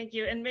you. Thank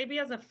you. And maybe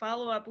as a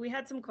follow-up, we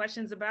had some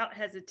questions about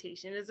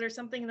hesitation. Is there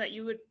something that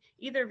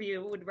either of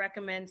you would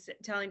recommend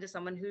telling to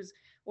someone who's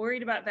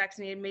worried about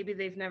vaccinating, maybe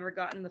they've never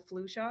gotten the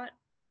flu shot?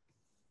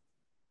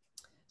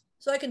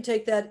 So I can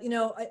take that. You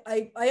know,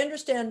 I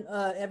understand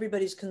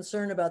everybody's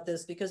concern about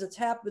this, because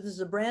this is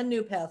a brand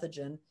new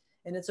pathogen,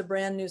 and it's a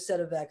brand new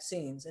set of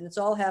vaccines, and it's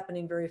all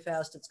happening very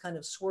fast. It's kind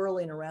of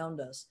swirling around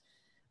us.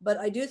 But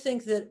I do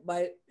think that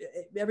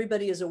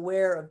everybody is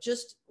aware of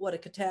just what a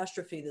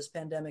catastrophe this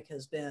pandemic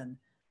has been.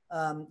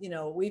 You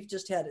know, we've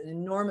just had an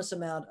enormous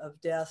amount of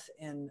death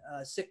and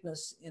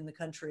sickness in the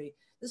country.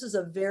 This is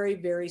a very,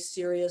 very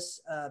serious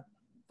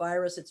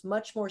virus. It's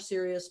much more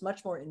serious,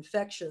 much more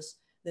infectious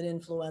than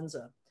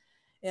influenza.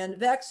 And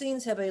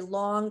vaccines have a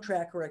long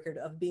track record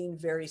of being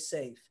very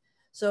safe.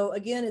 So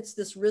again, it's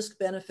this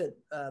risk-benefit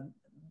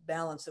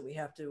balance that we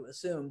have to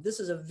assume.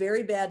 This is a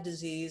very bad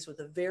disease with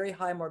a very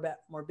high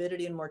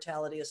morbidity and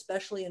mortality,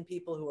 especially in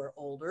people who are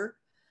older,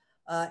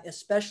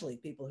 especially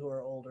people who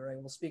are older.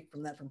 I will speak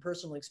from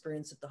personal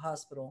experience at the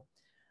hospital.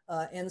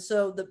 And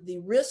so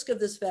the risk of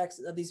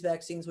these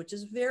vaccines, which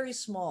is very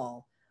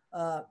small,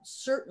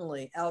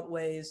 certainly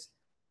outweighs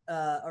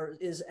or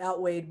is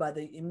outweighed by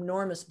the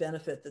enormous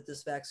benefit that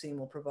this vaccine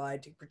will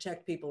provide to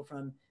protect people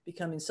from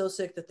becoming so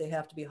sick that they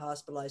have to be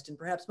hospitalized, and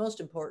perhaps most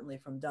importantly,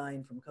 from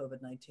dying from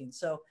COVID-19.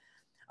 So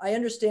I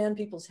understand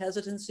people's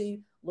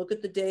hesitancy. Look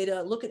at the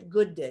data, look at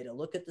good data,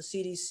 look at the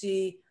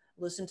CDC,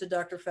 listen to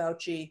Dr.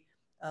 Fauci,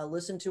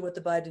 listen to what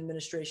the Biden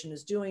administration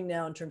is doing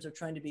now in terms of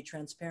trying to be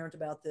transparent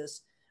about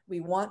this. We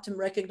want to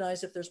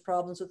recognize if there's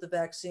problems with the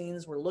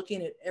vaccines. We're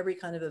looking at every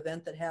kind of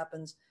event that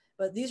happens.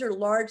 But these are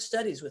large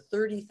studies with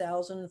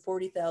 30,000,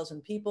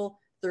 40,000 people.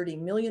 30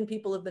 million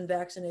people have been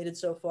vaccinated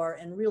so far,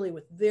 and really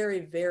with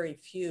very, very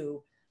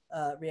few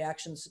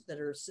reactions that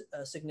are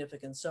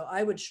significant. So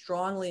I would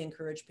strongly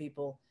encourage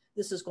people,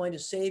 this is going to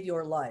save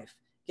your life.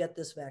 Get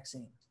this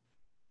vaccine.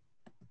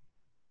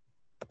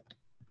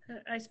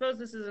 I suppose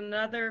this is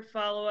another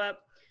follow-up.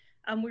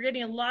 We're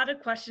getting a lot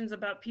of questions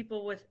about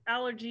people with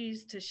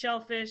allergies to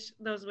shellfish,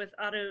 those with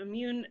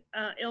autoimmune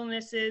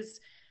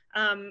illnesses.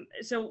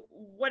 So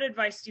what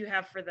advice do you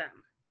have for them?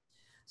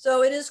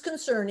 So it is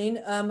concerning.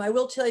 I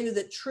will tell you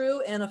that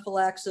true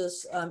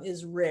anaphylaxis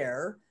is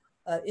rare.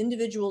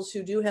 Individuals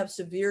who do have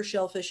severe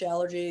shellfish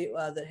allergy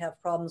that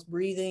have problems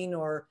breathing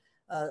or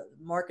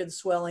marked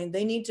swelling,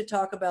 they need to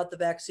talk about the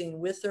vaccine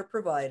with their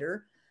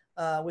provider,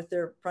 with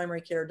their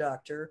primary care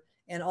doctor,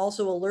 and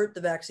also alert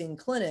the vaccine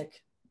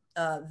clinic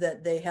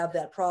that they have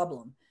that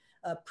problem.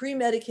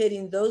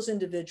 Pre-medicating those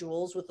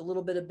individuals with a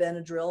little bit of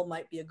Benadryl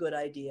might be a good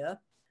idea.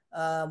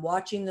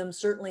 Watching them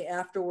certainly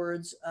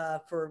afterwards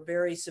for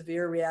very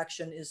severe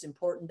reaction is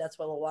important. That's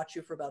why we'll watch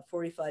you for about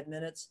 45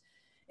 minutes.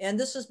 And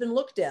this has been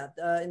looked at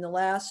in the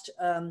last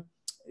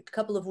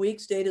couple of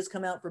weeks. Data has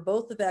come out for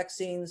both the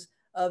vaccines.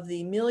 Of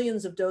the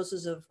millions of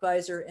doses of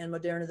Pfizer and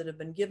Moderna that have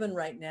been given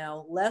right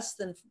now, less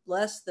than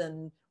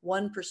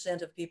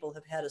 1% of people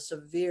have had a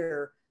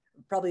severe,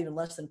 probably even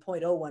less than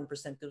 0.01%,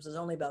 because there's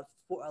only about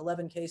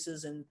 11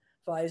 cases in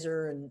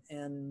Pfizer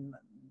and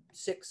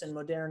 6 in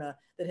Moderna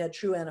that had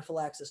true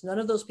anaphylaxis. None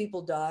of those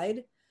people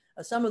died.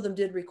 Some of them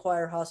did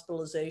require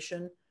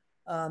hospitalization.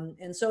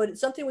 And so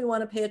it's something we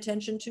want to pay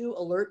attention to.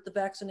 Alert the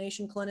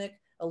vaccination clinic,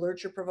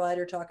 alert your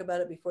provider, talk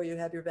about it before you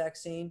have your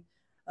vaccine.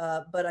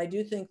 But I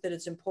do think that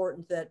it's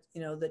important that,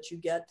 that you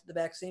get the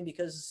vaccine,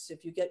 because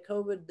if you get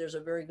COVID, there's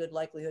a very good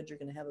likelihood you're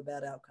going to have a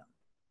bad outcome.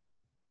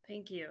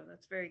 Thank you.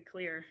 That's very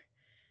clear.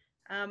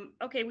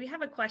 Okay, we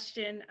have a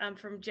question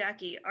from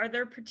Jackie. Are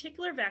there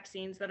particular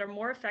vaccines that are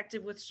more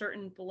effective with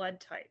certain blood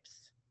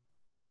types?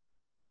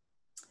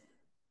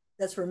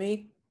 That's for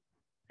me?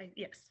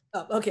 Yes.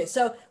 Oh, okay,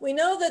 so we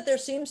know that there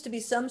seems to be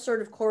some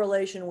sort of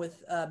correlation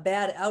with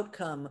bad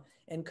outcome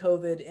in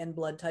COVID and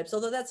blood types,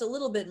 although that's a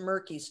little bit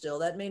murky still.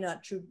 That may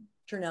not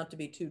turn out to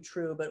be too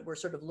true, but we're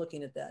sort of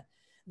looking at that.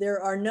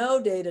 There are no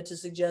data to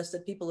suggest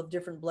that people of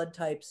different blood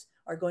types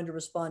are going to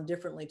respond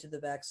differently to the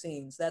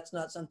vaccines. That's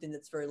not something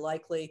that's very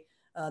likely.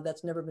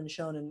 That's never been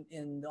shown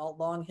in a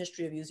long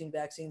history of using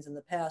vaccines in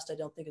the past. I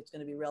don't think it's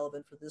going to be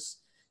relevant for this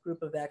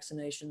group of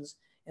vaccinations.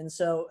 And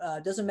so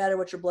it doesn't matter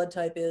what your blood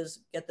type is,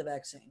 get the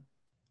vaccine.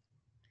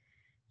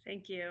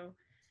 Thank you.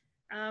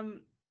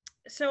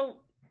 So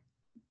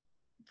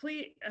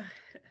please,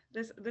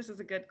 this is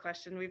a good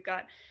question we've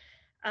got.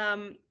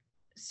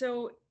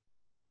 So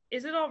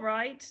is it all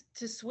right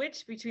to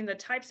switch between the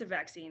types of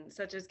vaccines,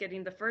 such as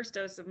getting the first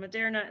dose of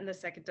Moderna and the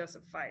second dose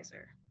of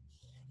Pfizer?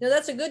 Now,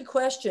 that's a good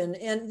question.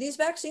 And these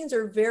vaccines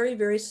are very,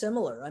 very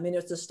similar. I mean,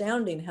 it's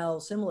astounding how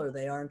similar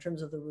they are in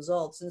terms of the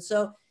results. And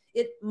so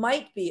it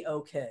might be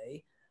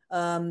okay.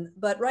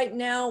 But right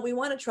now, we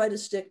want to try to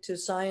stick to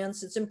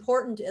science. It's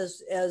important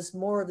as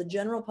more of the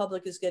general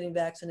public is getting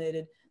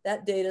vaccinated.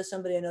 That data,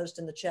 somebody I noticed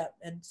in the chat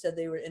had said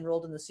they were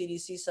enrolled in the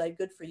CDC site.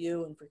 Good for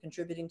you and for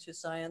contributing to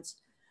science.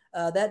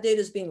 That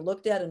data is being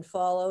looked at and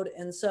followed.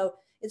 And so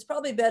it's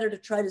probably better to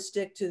try to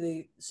stick to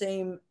the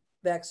same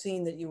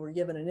vaccine that you were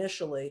given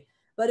initially.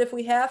 But if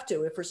we have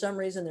to, if for some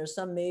reason there's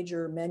some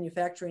major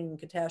manufacturing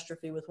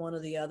catastrophe with one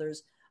of the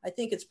others, I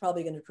think it's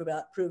probably going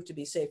to prove to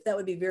be safe. That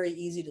would be very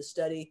easy to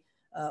study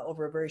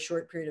over a very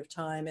short period of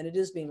time, and it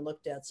is being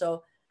looked at.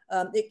 So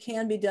it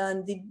can be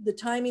done. The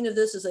timing of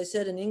this, as I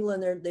said, in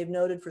England, they've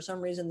noted for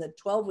some reason that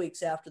 12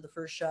 weeks after the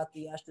first shot,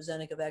 the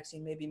AstraZeneca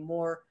vaccine may be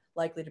more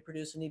likely to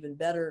produce an even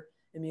better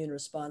immune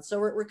response. So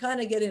we're kind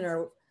of getting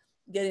our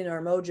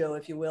mojo,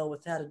 if you will,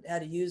 with how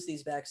to use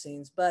these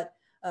vaccines. But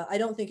I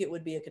don't think it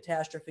would be a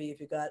catastrophe if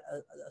you got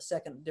a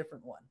second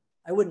different one.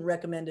 I wouldn't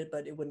recommend it,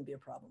 but it wouldn't be a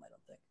problem, I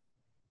don't think.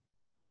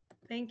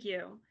 Thank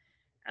you.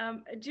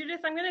 Judith,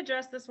 I'm going to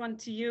address this one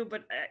to you,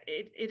 but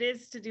it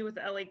is to do with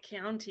LA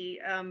County,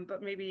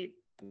 but maybe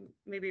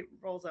it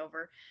rolls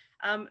over.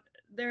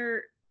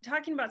 They're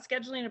talking about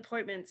scheduling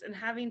appointments and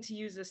having to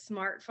use a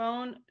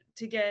smartphone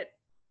to get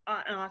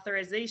an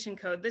authorization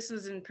code. This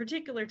is in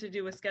particular to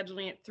do with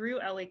scheduling it through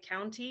LA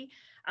County.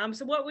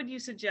 So what would you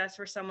suggest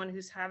for someone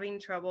who's having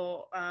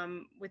trouble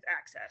with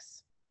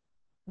access?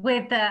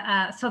 With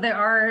the so there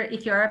are,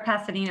 if you're a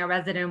Pasadena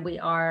resident, we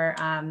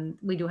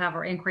do have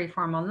our inquiry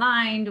form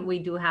online. We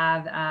do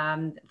have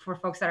for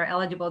folks that are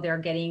eligible, they're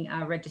getting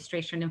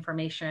registration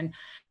information.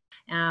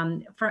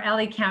 For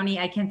LA County,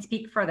 I can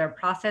speak for their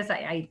process.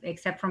 I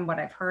except from what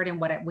I've heard and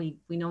what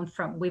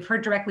we've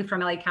heard directly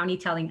from LA County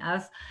telling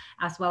us,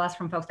 as well as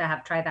from folks that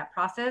have tried that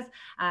process.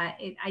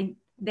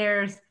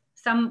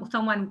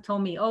 Someone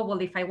told me, oh,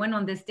 well, if I went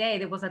on this day,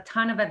 there was a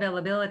ton of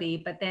availability,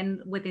 but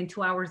then within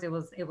 2 hours, it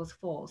was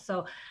full.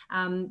 So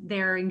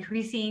they're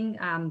increasing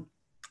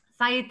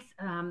sites.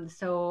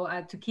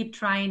 So to keep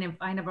trying and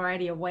find a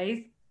variety of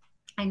ways.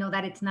 I know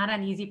that it's not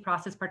an easy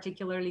process,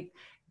 particularly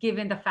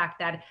given the fact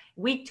that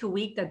week to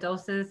week, the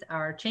doses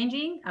are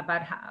changing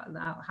about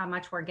how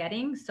much we're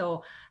getting.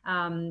 So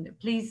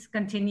please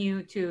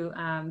continue to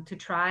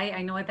try.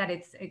 I know that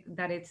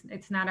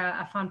it's not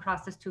a fun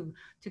process to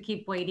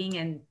keep waiting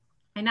and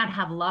not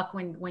have luck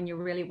when you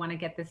really want to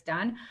get this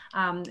done.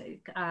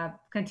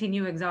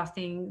 Continue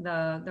exhausting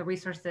the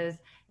resources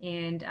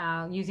and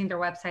using their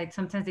website.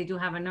 Sometimes they do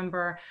have a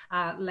number.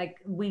 Like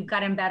we've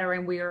gotten better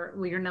and we're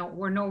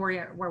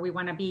nowhere where we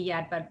want to be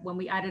yet. But when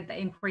we added the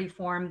inquiry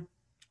form,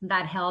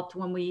 that helped.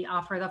 When we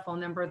offer the phone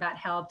number, that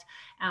helped.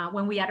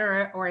 When we add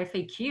our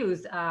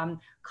FAQs,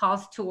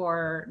 calls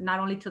to not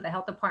only to the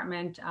health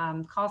department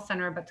call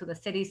center, but to the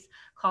city's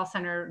call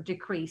center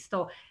decreased.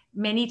 So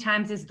many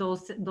times it's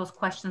those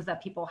questions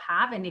that people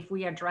have, and if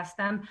we address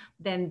them,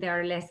 then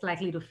they're less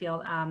likely to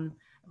feel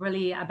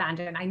really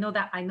abandoned. I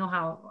know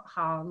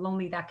how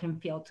lonely that can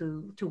feel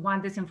to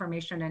want this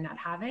information and not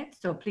have it.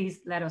 So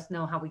please let us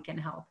know how we can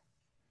help.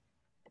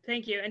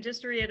 Thank you. And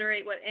just to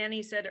reiterate what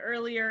Annie said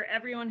earlier,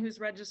 everyone who's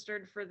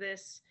registered for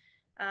this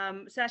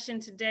session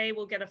today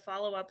will get a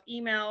follow-up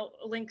email.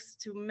 Links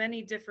to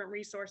many different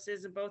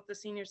resources in both the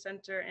Senior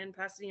Center and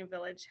Pasadena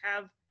Village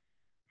have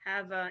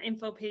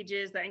info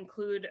pages that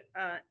include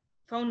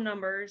phone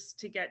numbers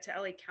to get to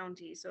LA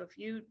County. So if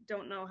you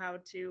don't know how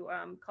to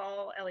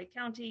call LA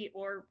County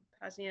or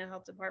Pasadena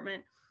Health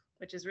Department,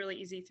 which is really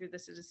easy through the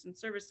Citizen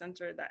Service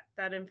Center,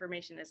 that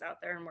information is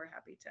out there and we're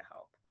happy to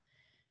help.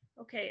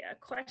 Okay, a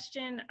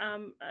question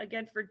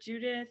again for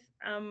Judith.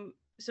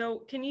 So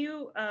can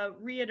you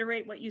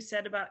reiterate what you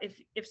said about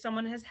if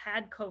someone has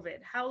had COVID,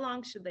 how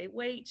long should they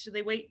wait? Should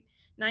they wait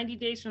 90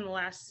 days from the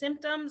last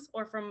symptoms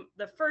or from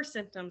the first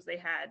symptoms they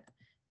had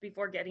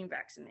before getting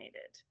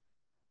vaccinated?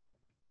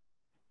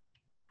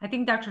 I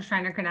think Dr.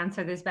 Schreiner can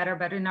answer this better,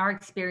 but in our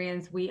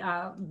experience, we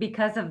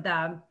because of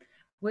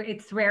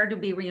it's rare to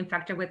be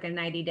reinfected within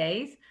 90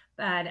 days,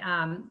 but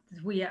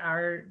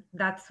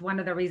that's one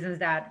of the reasons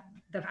that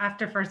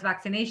after first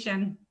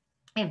vaccination,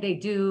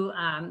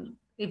 I'm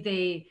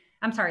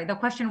sorry, the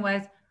question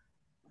was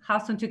how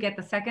soon to get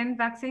the second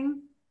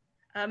vaccine?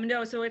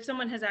 No, so if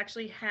someone has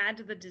actually had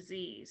the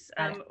disease,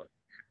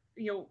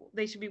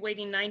 they should be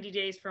waiting 90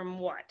 days from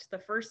what? The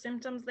first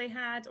symptoms they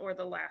had or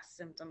the last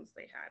symptoms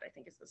they had, I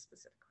think is the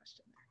specific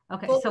question.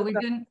 Okay, so we've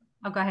been,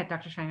 go ahead,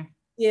 Dr. Schreiner.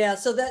 Yeah,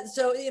 so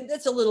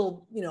it's a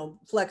little,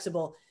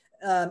 flexible.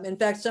 In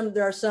fact,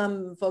 there are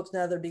some folks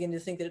now that are beginning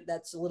to think that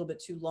that's a little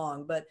bit too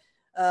long. But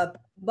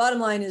bottom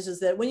line is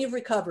that when you've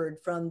recovered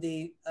from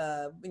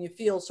when you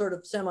feel sort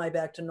of semi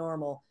back to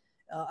normal,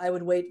 I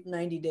would wait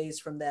 90 days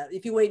from that.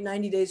 If you wait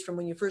 90 days from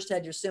when you first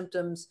had your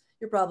symptoms,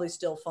 you're probably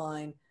still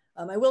fine.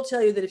 I will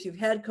tell you that if you've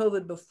had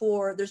COVID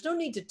before, there's no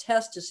need to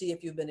test to see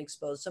if you've been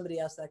exposed. Somebody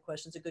asked that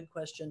question. It's a good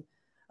question.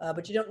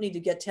 But you don't need to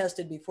get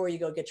tested before you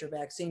go get your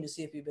vaccine to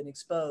see if you've been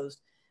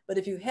exposed. But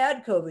if you've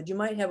had COVID, you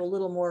might have a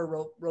little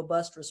more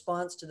robust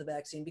response to the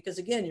vaccine because,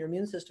 again, your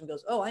immune system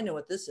goes, oh, I know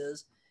what this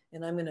is,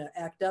 and I'm going to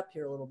act up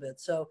here a little bit.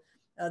 So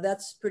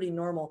that's pretty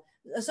normal.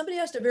 Somebody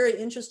asked a very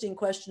interesting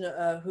question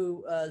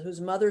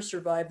whose mother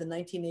survived the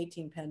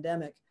 1918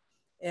 pandemic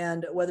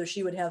and whether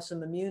she would have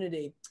some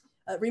immunity.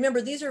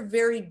 Remember, these are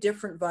very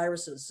different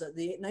viruses.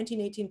 The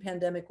 1918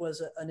 pandemic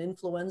was an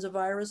influenza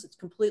virus. It's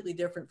completely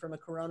different from a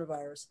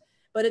coronavirus.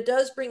 But it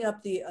does bring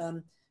up the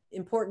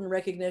important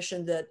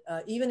recognition that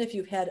even if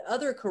you've had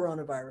other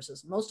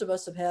coronaviruses, most of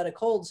us have had a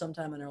cold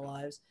sometime in our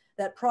lives,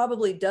 that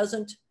probably does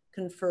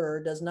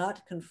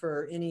not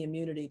confer any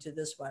immunity to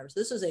this virus.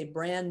 This is a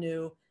brand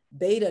new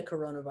beta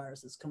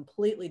coronavirus. It's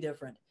completely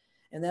different.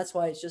 And that's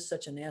why it's just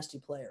such a nasty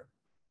player.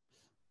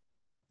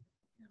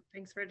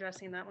 Thanks for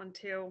addressing that one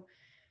too.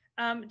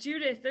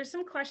 Judith, there's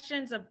some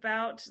questions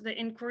about the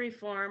inquiry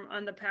form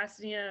on the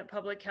Pasadena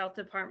Public Health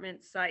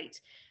Department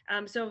site.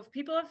 So if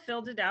people have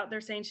filled it out,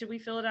 they're saying, should we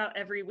fill it out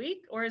every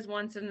week or is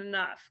once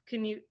enough?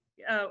 Can you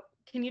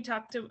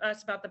talk to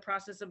us about the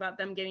process about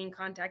them getting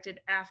contacted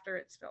after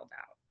it's filled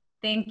out?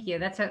 Thank you.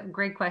 That's a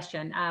great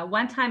question.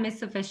 One time is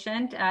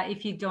sufficient.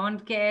 If you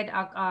don't get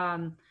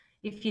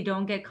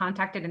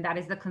contacted, and that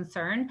is the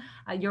concern,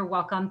 you're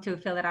welcome to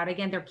fill it out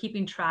again. They're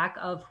keeping track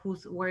of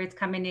where it's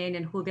coming in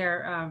and who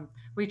they're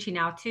reaching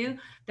out to.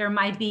 There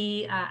might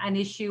be an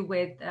issue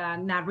with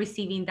not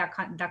receiving that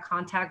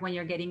contact when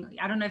you're getting,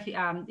 I don't know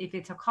if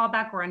it's a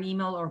callback or an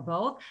email or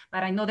both,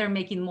 but I know they're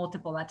making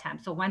multiple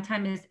attempts. So one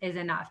time is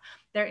enough.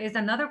 There is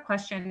another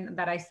question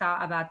that I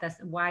saw about this,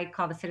 why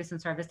call the Citizen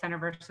Service Center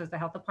versus the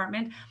health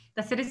department.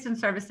 The Citizen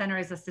Service Center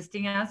is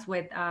assisting us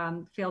with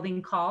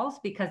fielding calls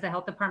because the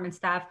health department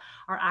staff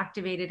are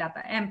activated at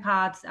the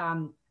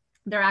MPOTS.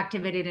 They're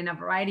activated in a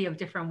variety of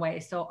different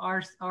ways. So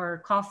our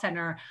call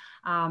center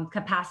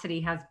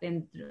capacity has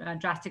been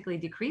drastically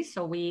decreased.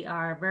 So we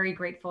are very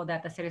grateful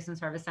that the Citizen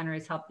Service Center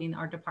is helping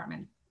our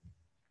department.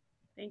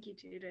 Thank you,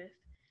 Judith.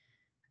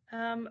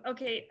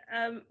 Okay,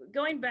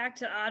 going back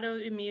to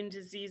autoimmune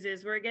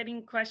diseases, we're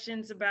getting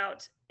questions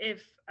about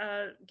if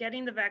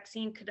getting the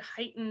vaccine could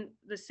heighten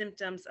the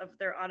symptoms of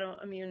their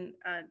autoimmune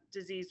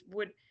disease.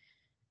 Would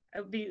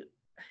be...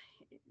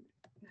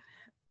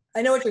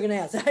 I know what you're going to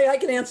ask. I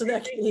can answer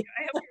that. I hope you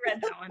read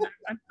that one.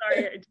 I'm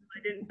sorry,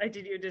 I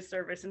did you a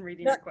disservice in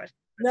reading your question.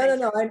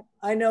 No.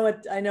 I know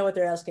what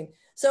they're asking.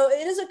 So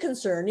it is a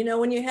concern. You know,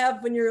 when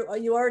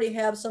you already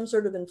have some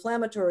sort of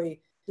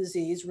inflammatory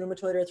disease,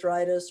 rheumatoid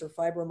arthritis or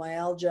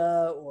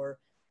fibromyalgia or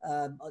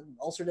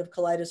ulcerative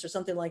colitis or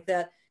something like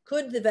that,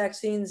 could the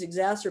vaccines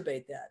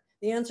exacerbate that?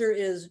 The answer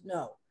is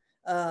no.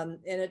 And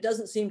it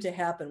doesn't seem to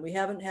happen. We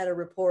haven't had a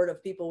report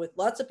of people with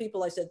lots of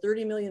people. I said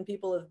 30 million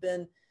people have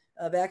been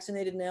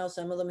vaccinated now.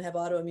 Some of them have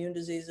autoimmune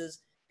diseases.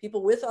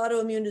 People with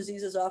autoimmune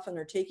diseases often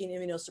are taking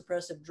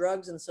immunosuppressive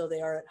drugs, and so they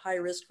are at high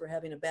risk for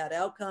having a bad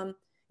outcome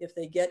if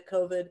they get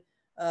COVID.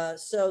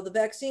 So the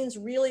vaccines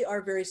really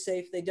are very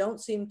safe. They don't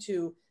seem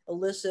to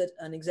elicit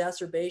an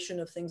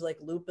exacerbation of things like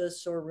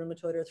lupus or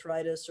rheumatoid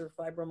arthritis or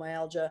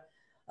fibromyalgia.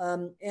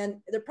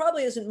 And there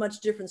probably isn't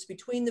much difference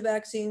between the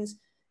vaccines.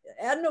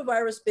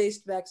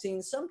 Adenovirus-based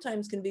vaccines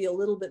sometimes can be a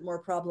little bit more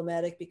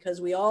problematic because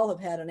we all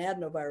have had an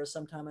adenovirus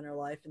sometime in our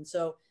life. And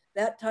so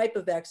that type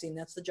of vaccine,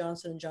 that's the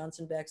Johnson &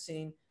 Johnson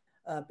vaccine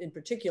in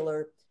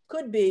particular,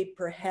 could be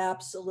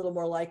perhaps a little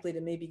more likely to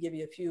maybe give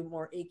you a few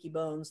more achy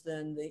bones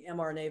than the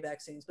mRNA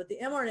vaccines. But the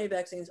mRNA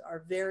vaccines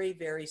are very,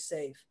 very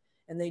safe.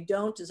 And they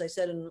don't, as I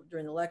said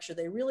during the lecture,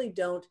 they really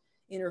don't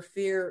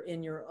interfere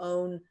in your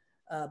own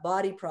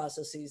body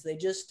processes. They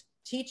just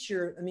teach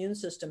your immune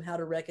system how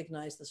to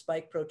recognize the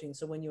spike protein.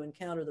 So when you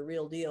encounter the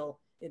real deal,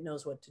 it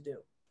knows what to do.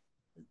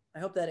 I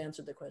hope that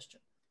answered the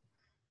question.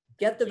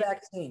 Get the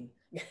vaccine.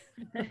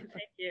 Thank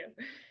you.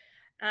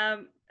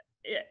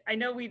 I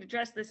know we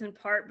addressed this in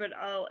part, but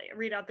I'll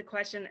read out the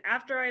question.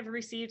 After I've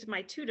received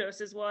my 2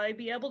 doses, will I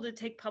be able to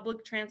take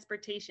public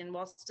transportation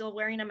while still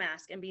wearing a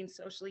mask and being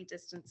socially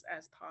distanced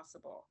as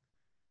possible?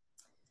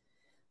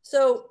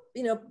 So,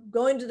 you know,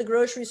 going to the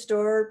grocery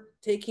store,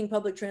 taking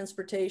public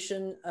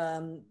transportation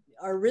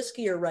are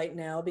riskier right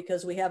now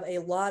because we have a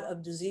lot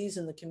of disease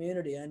in the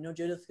community. I know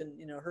Judith can,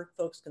 you know, her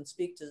folks can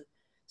speak to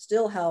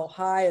still how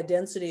high a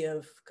density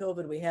of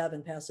COVID we have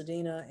in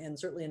Pasadena and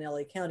certainly in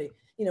LA County.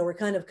 You know, we're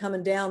kind of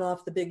coming down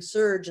off the big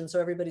surge, and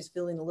so everybody's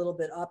feeling a little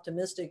bit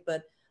optimistic,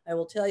 but I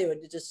will tell you,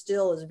 it just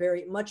still is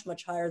very much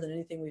higher than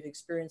anything we've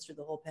experienced through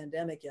the whole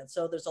pandemic yet.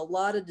 So there's a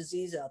lot of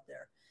disease out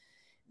there.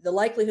 The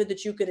likelihood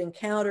that you could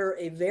encounter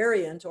a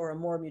variant or a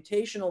more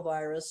mutational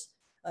virus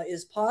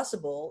is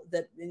possible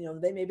that,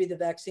 maybe the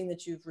vaccine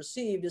that you've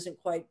received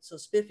isn't quite so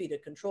spiffy to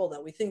control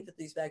that. We think that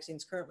these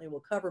vaccines currently will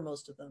cover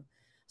most of them.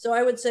 So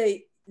I would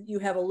say you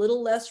have a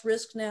little less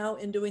risk now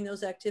in doing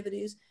those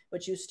activities,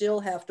 but you still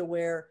have to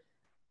wear,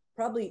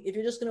 probably, if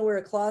you're just going to wear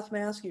a cloth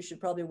mask, you should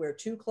probably wear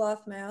 2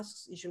 cloth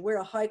masks. You should wear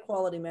a high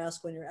quality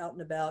mask when you're out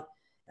and about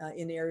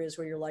in areas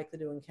where you're likely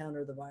to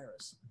encounter the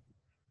virus.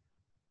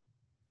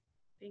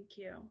 Thank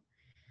you.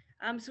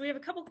 So we have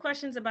a couple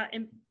questions about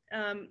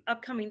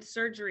upcoming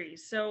surgeries.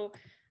 So,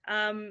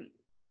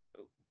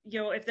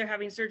 if they're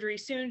having surgery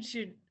soon,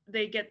 should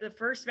they get the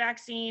first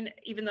vaccine,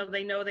 even though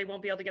they know they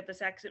won't be able to get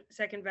the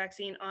second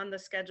vaccine on the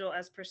schedule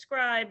as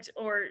prescribed,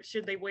 or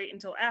should they wait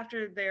until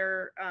after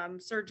their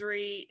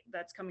surgery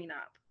that's coming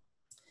up?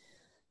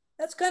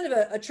 That's kind of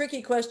a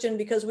tricky question,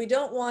 because we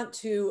don't want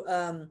to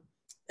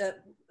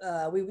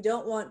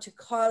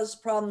cause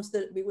problems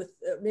that with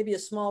maybe a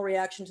small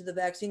reaction to the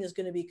vaccine is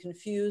going to be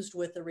confused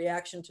with the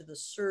reaction to the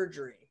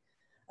surgery.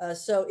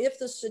 So it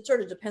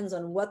sort of depends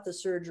on what the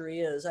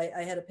surgery is.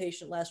 I had a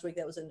patient last week,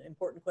 that was an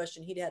important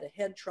question. He'd had a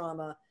head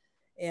trauma,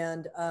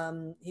 and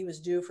he was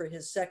due for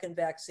his second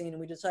vaccine, and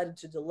we decided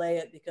to delay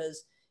it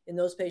because in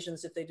those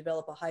patients, if they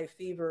develop a high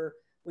fever,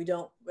 we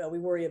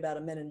worry about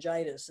a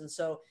meningitis. And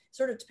so it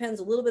sort of depends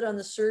a little bit on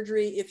the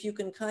surgery. If you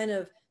can kind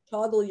of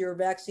toggle your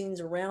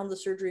vaccines around the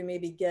surgery,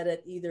 maybe get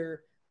it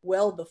either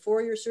well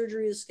before your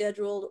surgery is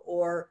scheduled,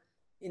 or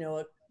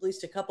at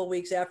least a couple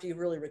weeks after you've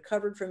really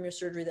recovered from your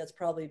surgery, that's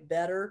probably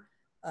better.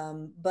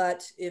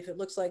 But if it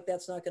looks like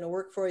that's not going to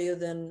work for you,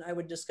 then I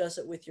would discuss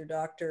it with your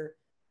doctor.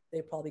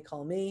 They probably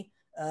call me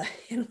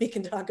and we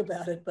can talk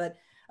about it. But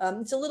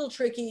it's a little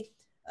tricky.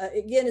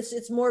 Again,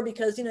 it's more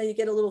because, you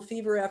get a little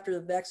fever after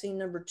the vaccine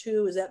number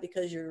 2. Is that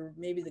because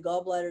maybe the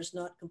gallbladder's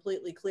not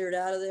completely cleared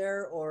out of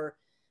there, or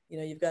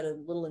you've got a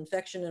little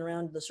infection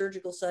around the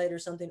surgical site or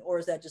something, or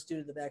is that just due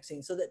to the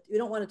vaccine? So that we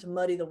don't want it to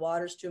muddy the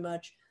waters too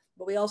much,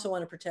 but we also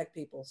want to protect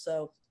people.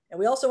 And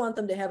we also want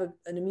them to have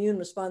an immune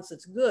response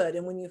that's good.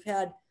 And when you've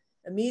had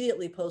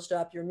immediately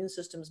post-op, your immune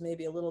system's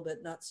maybe a little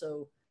bit not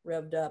so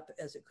revved up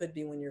as it could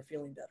be when you're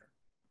feeling better.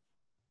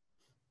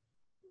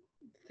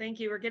 Thank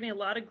you. We're getting a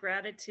lot of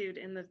gratitude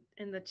in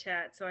the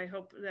chat, so I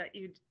hope that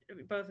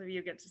both of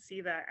you get to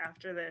see that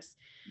after this.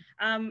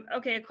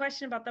 Okay, a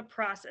question about the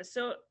process.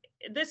 So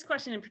this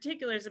question in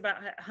particular is about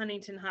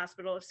Huntington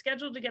Hospital. If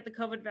scheduled to get the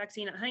COVID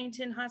vaccine at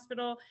Huntington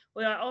Hospital,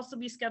 will I also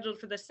be scheduled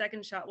for the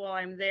second shot while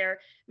I'm there?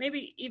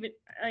 Maybe even,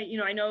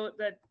 I know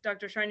that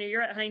Dr. Schreiner,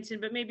 you're at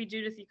Huntington, but maybe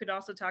Judith, you could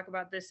also talk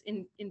about this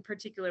in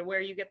particular, where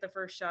you get the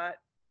first shot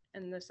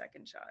and the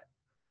second shot.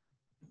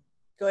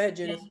 Go ahead,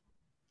 Judith.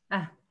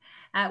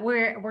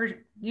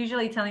 We're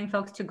usually telling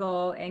folks to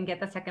go and get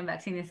the second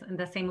vaccine in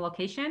the same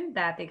location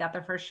that they got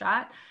their first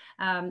shot.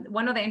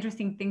 One of the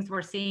interesting things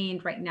we're seeing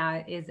right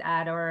now is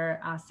at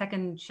our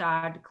second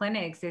shot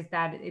clinics is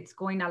that it's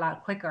going a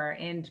lot quicker.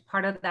 And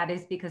part of that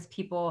is because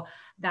people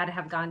that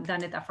have done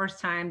it the first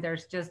time,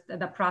 there's just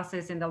the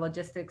process and the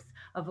logistics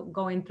of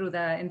going through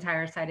the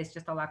entire site is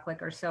just a lot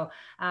quicker. So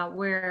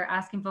we're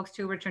asking folks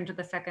to return to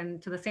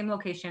the same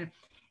location.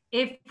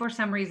 If for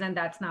some reason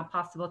that's not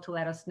possible, to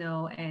let us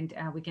know, and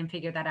we can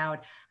figure that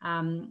out.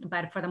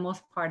 But for the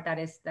most part, that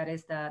is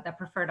the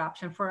preferred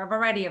option for a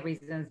variety of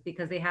reasons,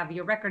 because they have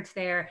your records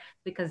there,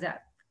 because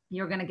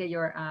you're going to get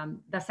your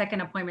the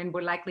second appointment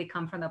will likely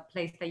come from the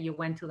place that you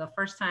went to the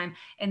first time,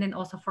 and then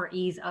also for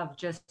ease of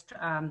just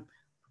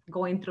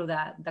going through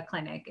the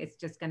clinic, it's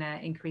just going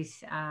to increase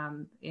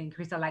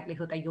the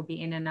likelihood that you'll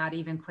be in and out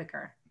even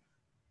quicker.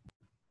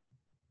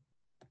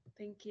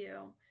 Thank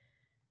you.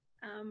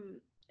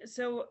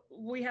 So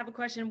we have a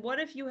question. What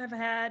if you have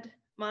had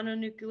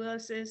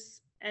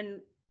mononucleosis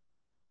and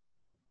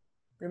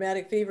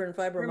rheumatic fever and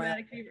fibromyalgia?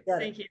 Rheumatic fever.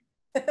 Thank you.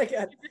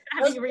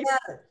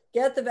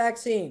 Get the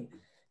vaccine.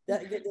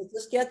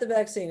 Just get the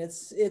vaccine.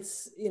 It's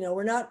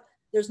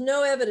there's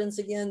no evidence,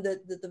 again,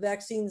 that the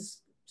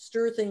vaccines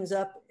stir things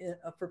up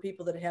for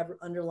people that have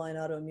underlying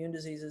autoimmune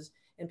diseases,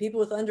 and people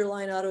with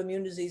underlying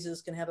autoimmune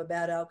diseases can have a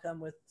bad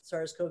outcome with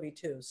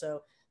SARS-CoV-2.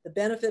 So the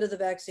benefit of the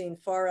vaccine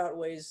far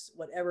outweighs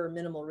whatever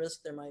minimal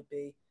risk there might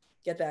be.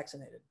 Get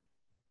vaccinated.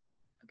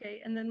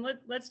 Okay, and then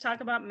let's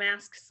talk about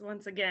masks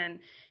once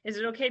again. Is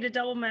it okay to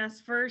double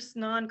mask first,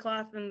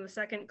 non-cloth, and the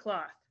second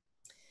cloth?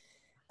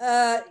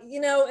 The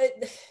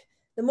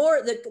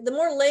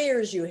more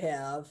layers you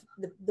have,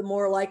 the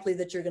more likely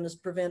that you're going to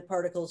prevent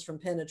particles from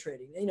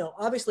penetrating.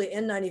 Obviously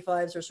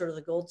N95s are sort of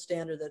the gold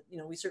standard that,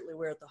 we certainly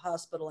wear at the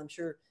hospital. I'm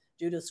sure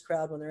Judith's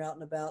crowd, when they're out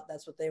and about,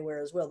 that's what they wear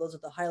as well. Those are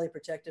the highly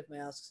protective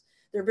masks.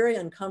 They're very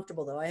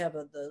uncomfortable, though. I have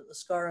the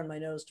scar on my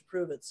nose to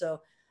prove it. So,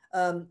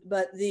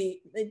 but the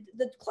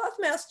cloth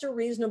masks are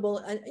reasonable.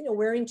 And,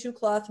 wearing 2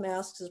 cloth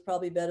masks is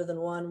probably better than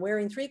 1.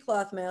 Wearing 3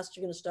 cloth masks,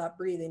 you're going to stop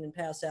breathing and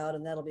pass out,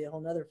 and that'll be a whole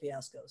nother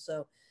fiasco.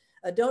 So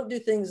don't do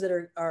things that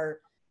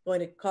are going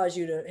to cause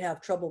you to have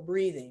trouble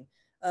breathing.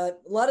 A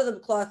lot of the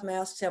cloth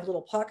masks have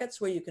little pockets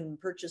where you can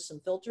purchase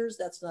some filters.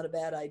 That's not a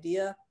bad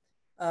idea.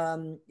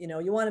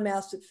 You want a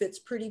mask that fits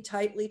pretty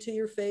tightly to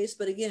your face,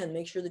 but again,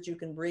 make sure that you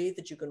can breathe,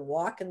 that you can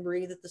walk and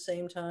breathe at the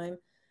same time.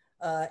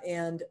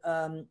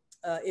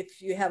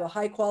 If you have a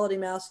high quality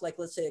mask, like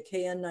let's say a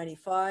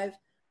KN95,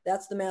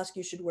 that's the mask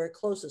you should wear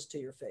closest to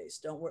your face.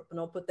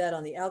 Don't put that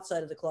on the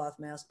outside of the cloth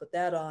mask, put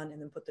that on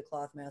and then put the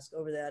cloth mask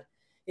over that.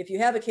 If you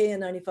have a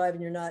KN95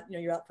 and you're not,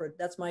 you're out for,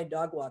 that's my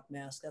dog walk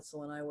mask. That's the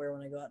one I wear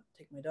when I go out and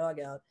take my dog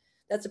out.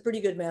 That's a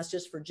pretty good mask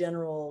just for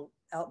general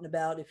out and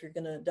about. If you're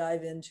gonna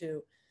dive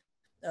into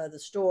the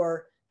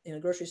store,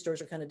 grocery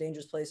stores are kind of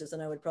dangerous places,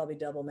 and I would probably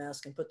double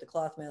mask and put the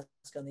cloth mask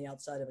on the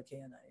outside of a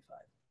KN95.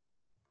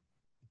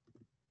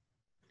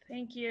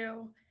 Thank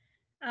you.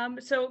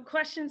 So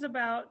questions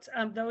about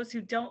those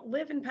who don't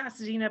live in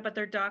Pasadena, but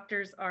their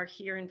doctors are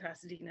here in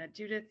Pasadena.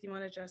 Judith, you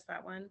want to address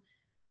that one?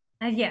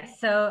 Yes,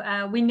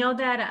 so we know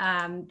that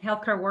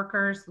healthcare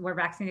workers were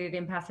vaccinated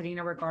in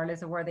Pasadena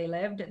regardless of where they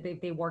lived.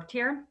 They worked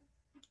here,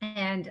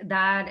 and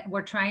that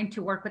we're trying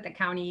to work with the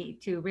county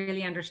to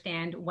really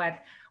understand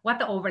what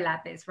the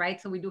overlap is, right?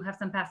 So we do have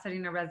some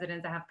Pasadena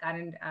residents that have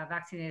gotten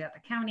vaccinated at the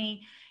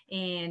county,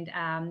 and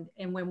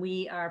when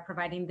we are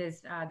providing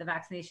this the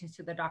vaccinations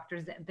to the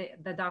doctors,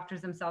 the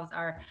doctors themselves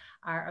are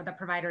the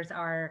providers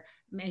are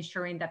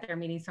ensuring that they're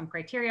meeting some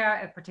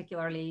criteria,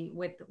 particularly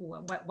with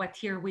what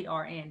tier we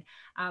are in.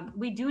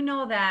 We do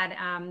know that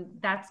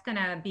that's going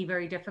to be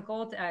very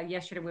difficult.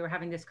 Yesterday we were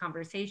having this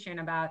conversation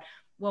about,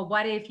 well,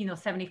 what if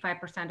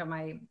 75% of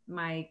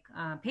my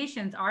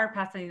patients are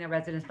Pasadena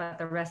residents, but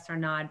the rest are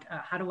not?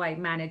 How do I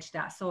manage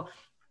that? So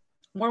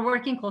we're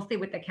working closely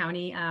with the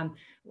county.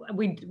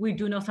 We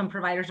do know some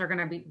providers are going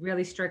to be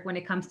really strict when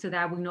it comes to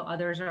that. We know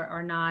others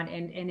are not,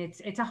 and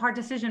it's a hard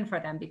decision for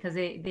them because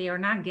they are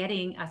not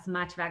getting as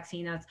much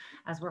vaccine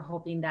as we're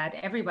hoping that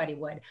everybody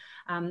would.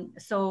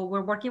 So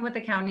we're working with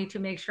the county to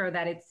make sure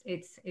that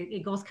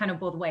it goes kind of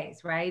both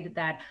ways, right?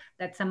 That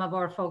some of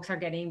our folks are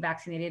getting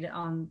vaccinated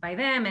by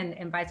them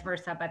and vice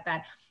versa, but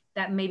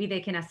that maybe they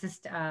can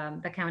assist,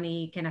 the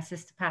county can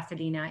assist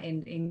Pasadena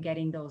in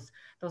getting those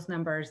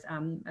numbers,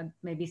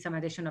 maybe some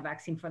additional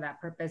vaccine for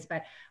that purpose.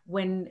 But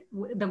when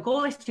the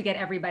goal is to get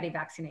everybody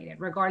vaccinated,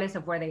 regardless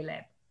of where they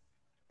live.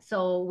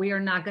 So we are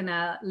not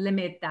gonna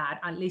limit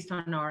that, at least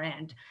on our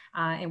end.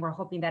 And we're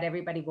hoping that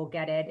everybody will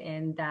get it,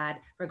 and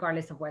that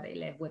regardless of where they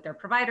live, with their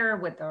provider,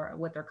 with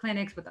their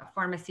clinics, with their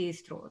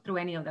pharmacies, through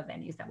any of the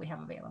venues that we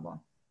have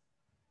available.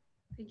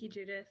 Thank you,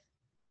 Judith.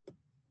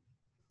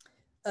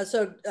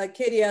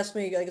 Katie asked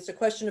me, I guess, a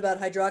question about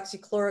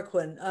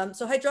hydroxychloroquine.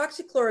 So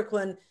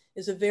hydroxychloroquine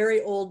is a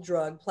very old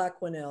drug,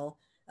 Plaquenil,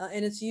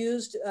 and it's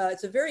used,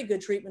 it's a very good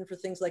treatment for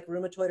things like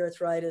rheumatoid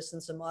arthritis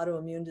and some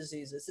autoimmune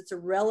diseases. It's a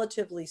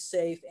relatively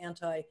safe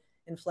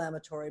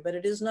anti-inflammatory, but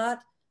it is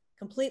not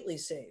completely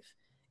safe.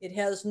 It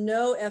has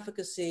no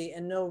efficacy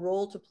and no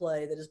role to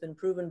play that has been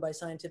proven by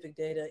scientific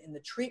data in the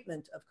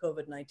treatment of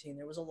COVID-19.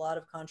 There was a lot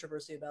of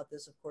controversy about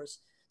this, of course,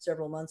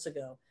 several months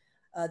ago.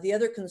 The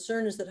other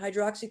concern is that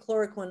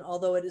hydroxychloroquine,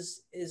 although it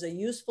is a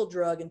useful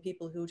drug in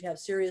people who have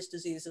serious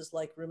diseases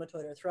like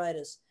rheumatoid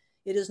arthritis,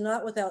 it is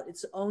not without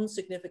its own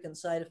significant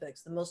side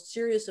effects, the most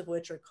serious of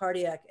which are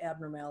cardiac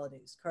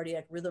abnormalities,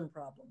 cardiac rhythm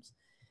problems,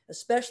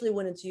 especially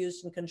when it's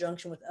used in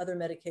conjunction with other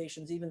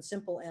medications, even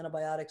simple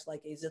antibiotics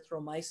like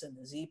azithromycin,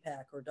 a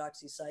Z-Pak, or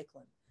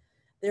doxycycline.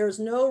 There is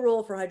no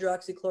role for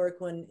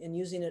hydroxychloroquine in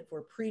using it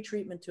for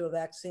pre-treatment to a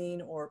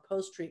vaccine or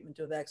post-treatment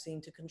to a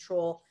vaccine to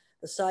control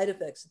the side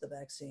effects of the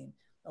vaccine.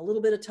 A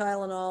little bit of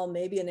Tylenol,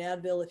 maybe an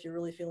Advil if you're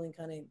really feeling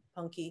kind of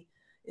punky,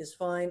 is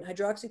fine.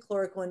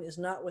 Hydroxychloroquine is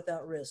not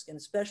without risk, and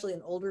especially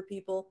in older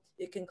people,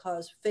 it can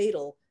cause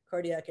fatal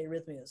cardiac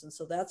arrhythmias. And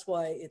so that's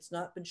why it's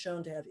not been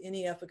shown to have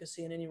any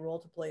efficacy and any role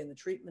to play in the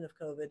treatment of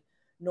COVID,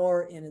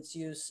 nor in its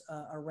use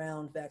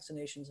around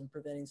vaccinations and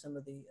preventing some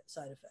of the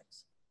side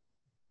effects.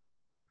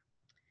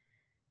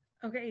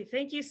 Okay,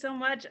 thank you so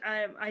much.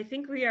 I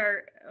think we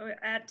are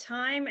at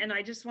time, and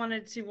I just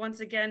wanted to once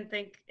again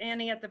thank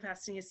Annie at the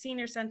Pasadena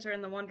Senior Center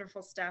and the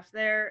wonderful staff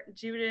there,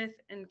 Judith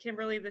and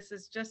Kimberly. This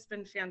has just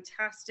been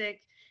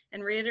fantastic,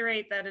 and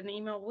reiterate that an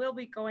email will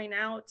be going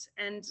out,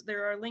 and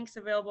there are links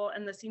available,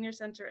 and the Senior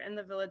Center and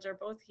the Village are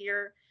both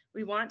here.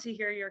 We want to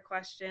hear your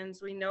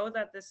questions. We know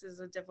that this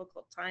is a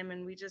difficult time,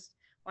 and we just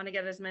want to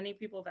get as many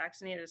people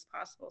vaccinated as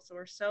possible. So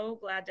we're so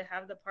glad to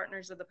have the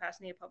partners of the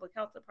Pasadena Public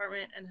Health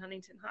Department and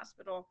Huntington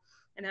Hospital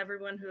and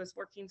everyone who is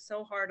working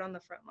so hard on the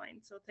front line.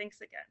 So thanks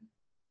again.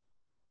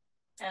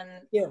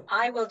 And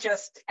I will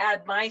just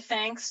add my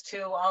thanks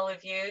to all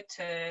of you,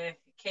 to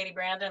Katie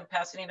Brandon,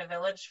 Pasadena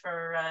Village,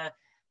 for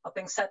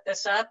helping set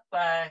this up,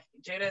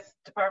 Judith,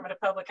 Department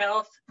of Public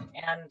Health,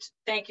 and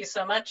thank you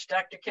so much,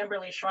 Dr.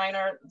 Kimberly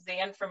Schreiner.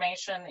 The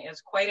information is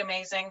quite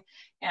amazing,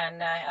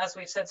 and as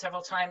we've said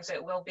several times,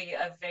 it will be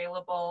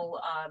available.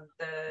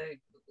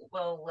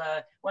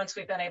 Once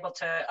we've been able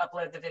to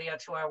upload the video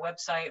to our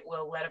website,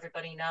 we'll let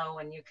everybody know,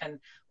 and you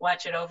can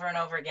watch it over and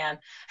over again.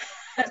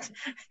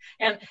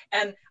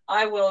 and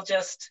I will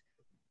just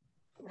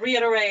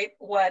reiterate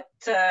what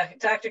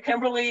Dr.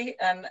 Kimberly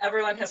and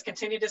everyone has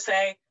continued to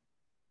say.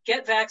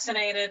 get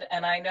vaccinated.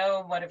 And I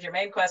know one of your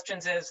main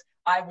questions is,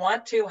 I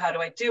want to, how do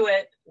I do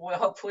it? Well,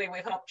 hopefully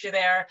we've helped you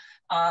there.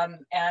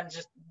 And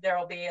just, there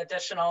will be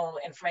additional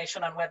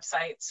information on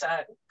websites.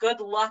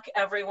 Good luck,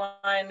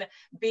 everyone.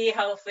 Be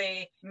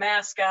healthy,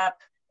 mask up,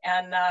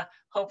 and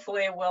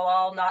hopefully we'll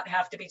all not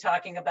have to be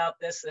talking about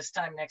this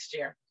time next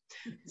year.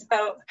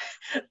 So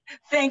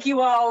thank you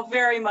all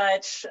very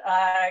much.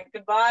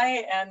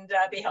 Goodbye, and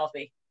be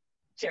healthy.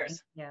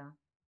 Cheers. Yeah.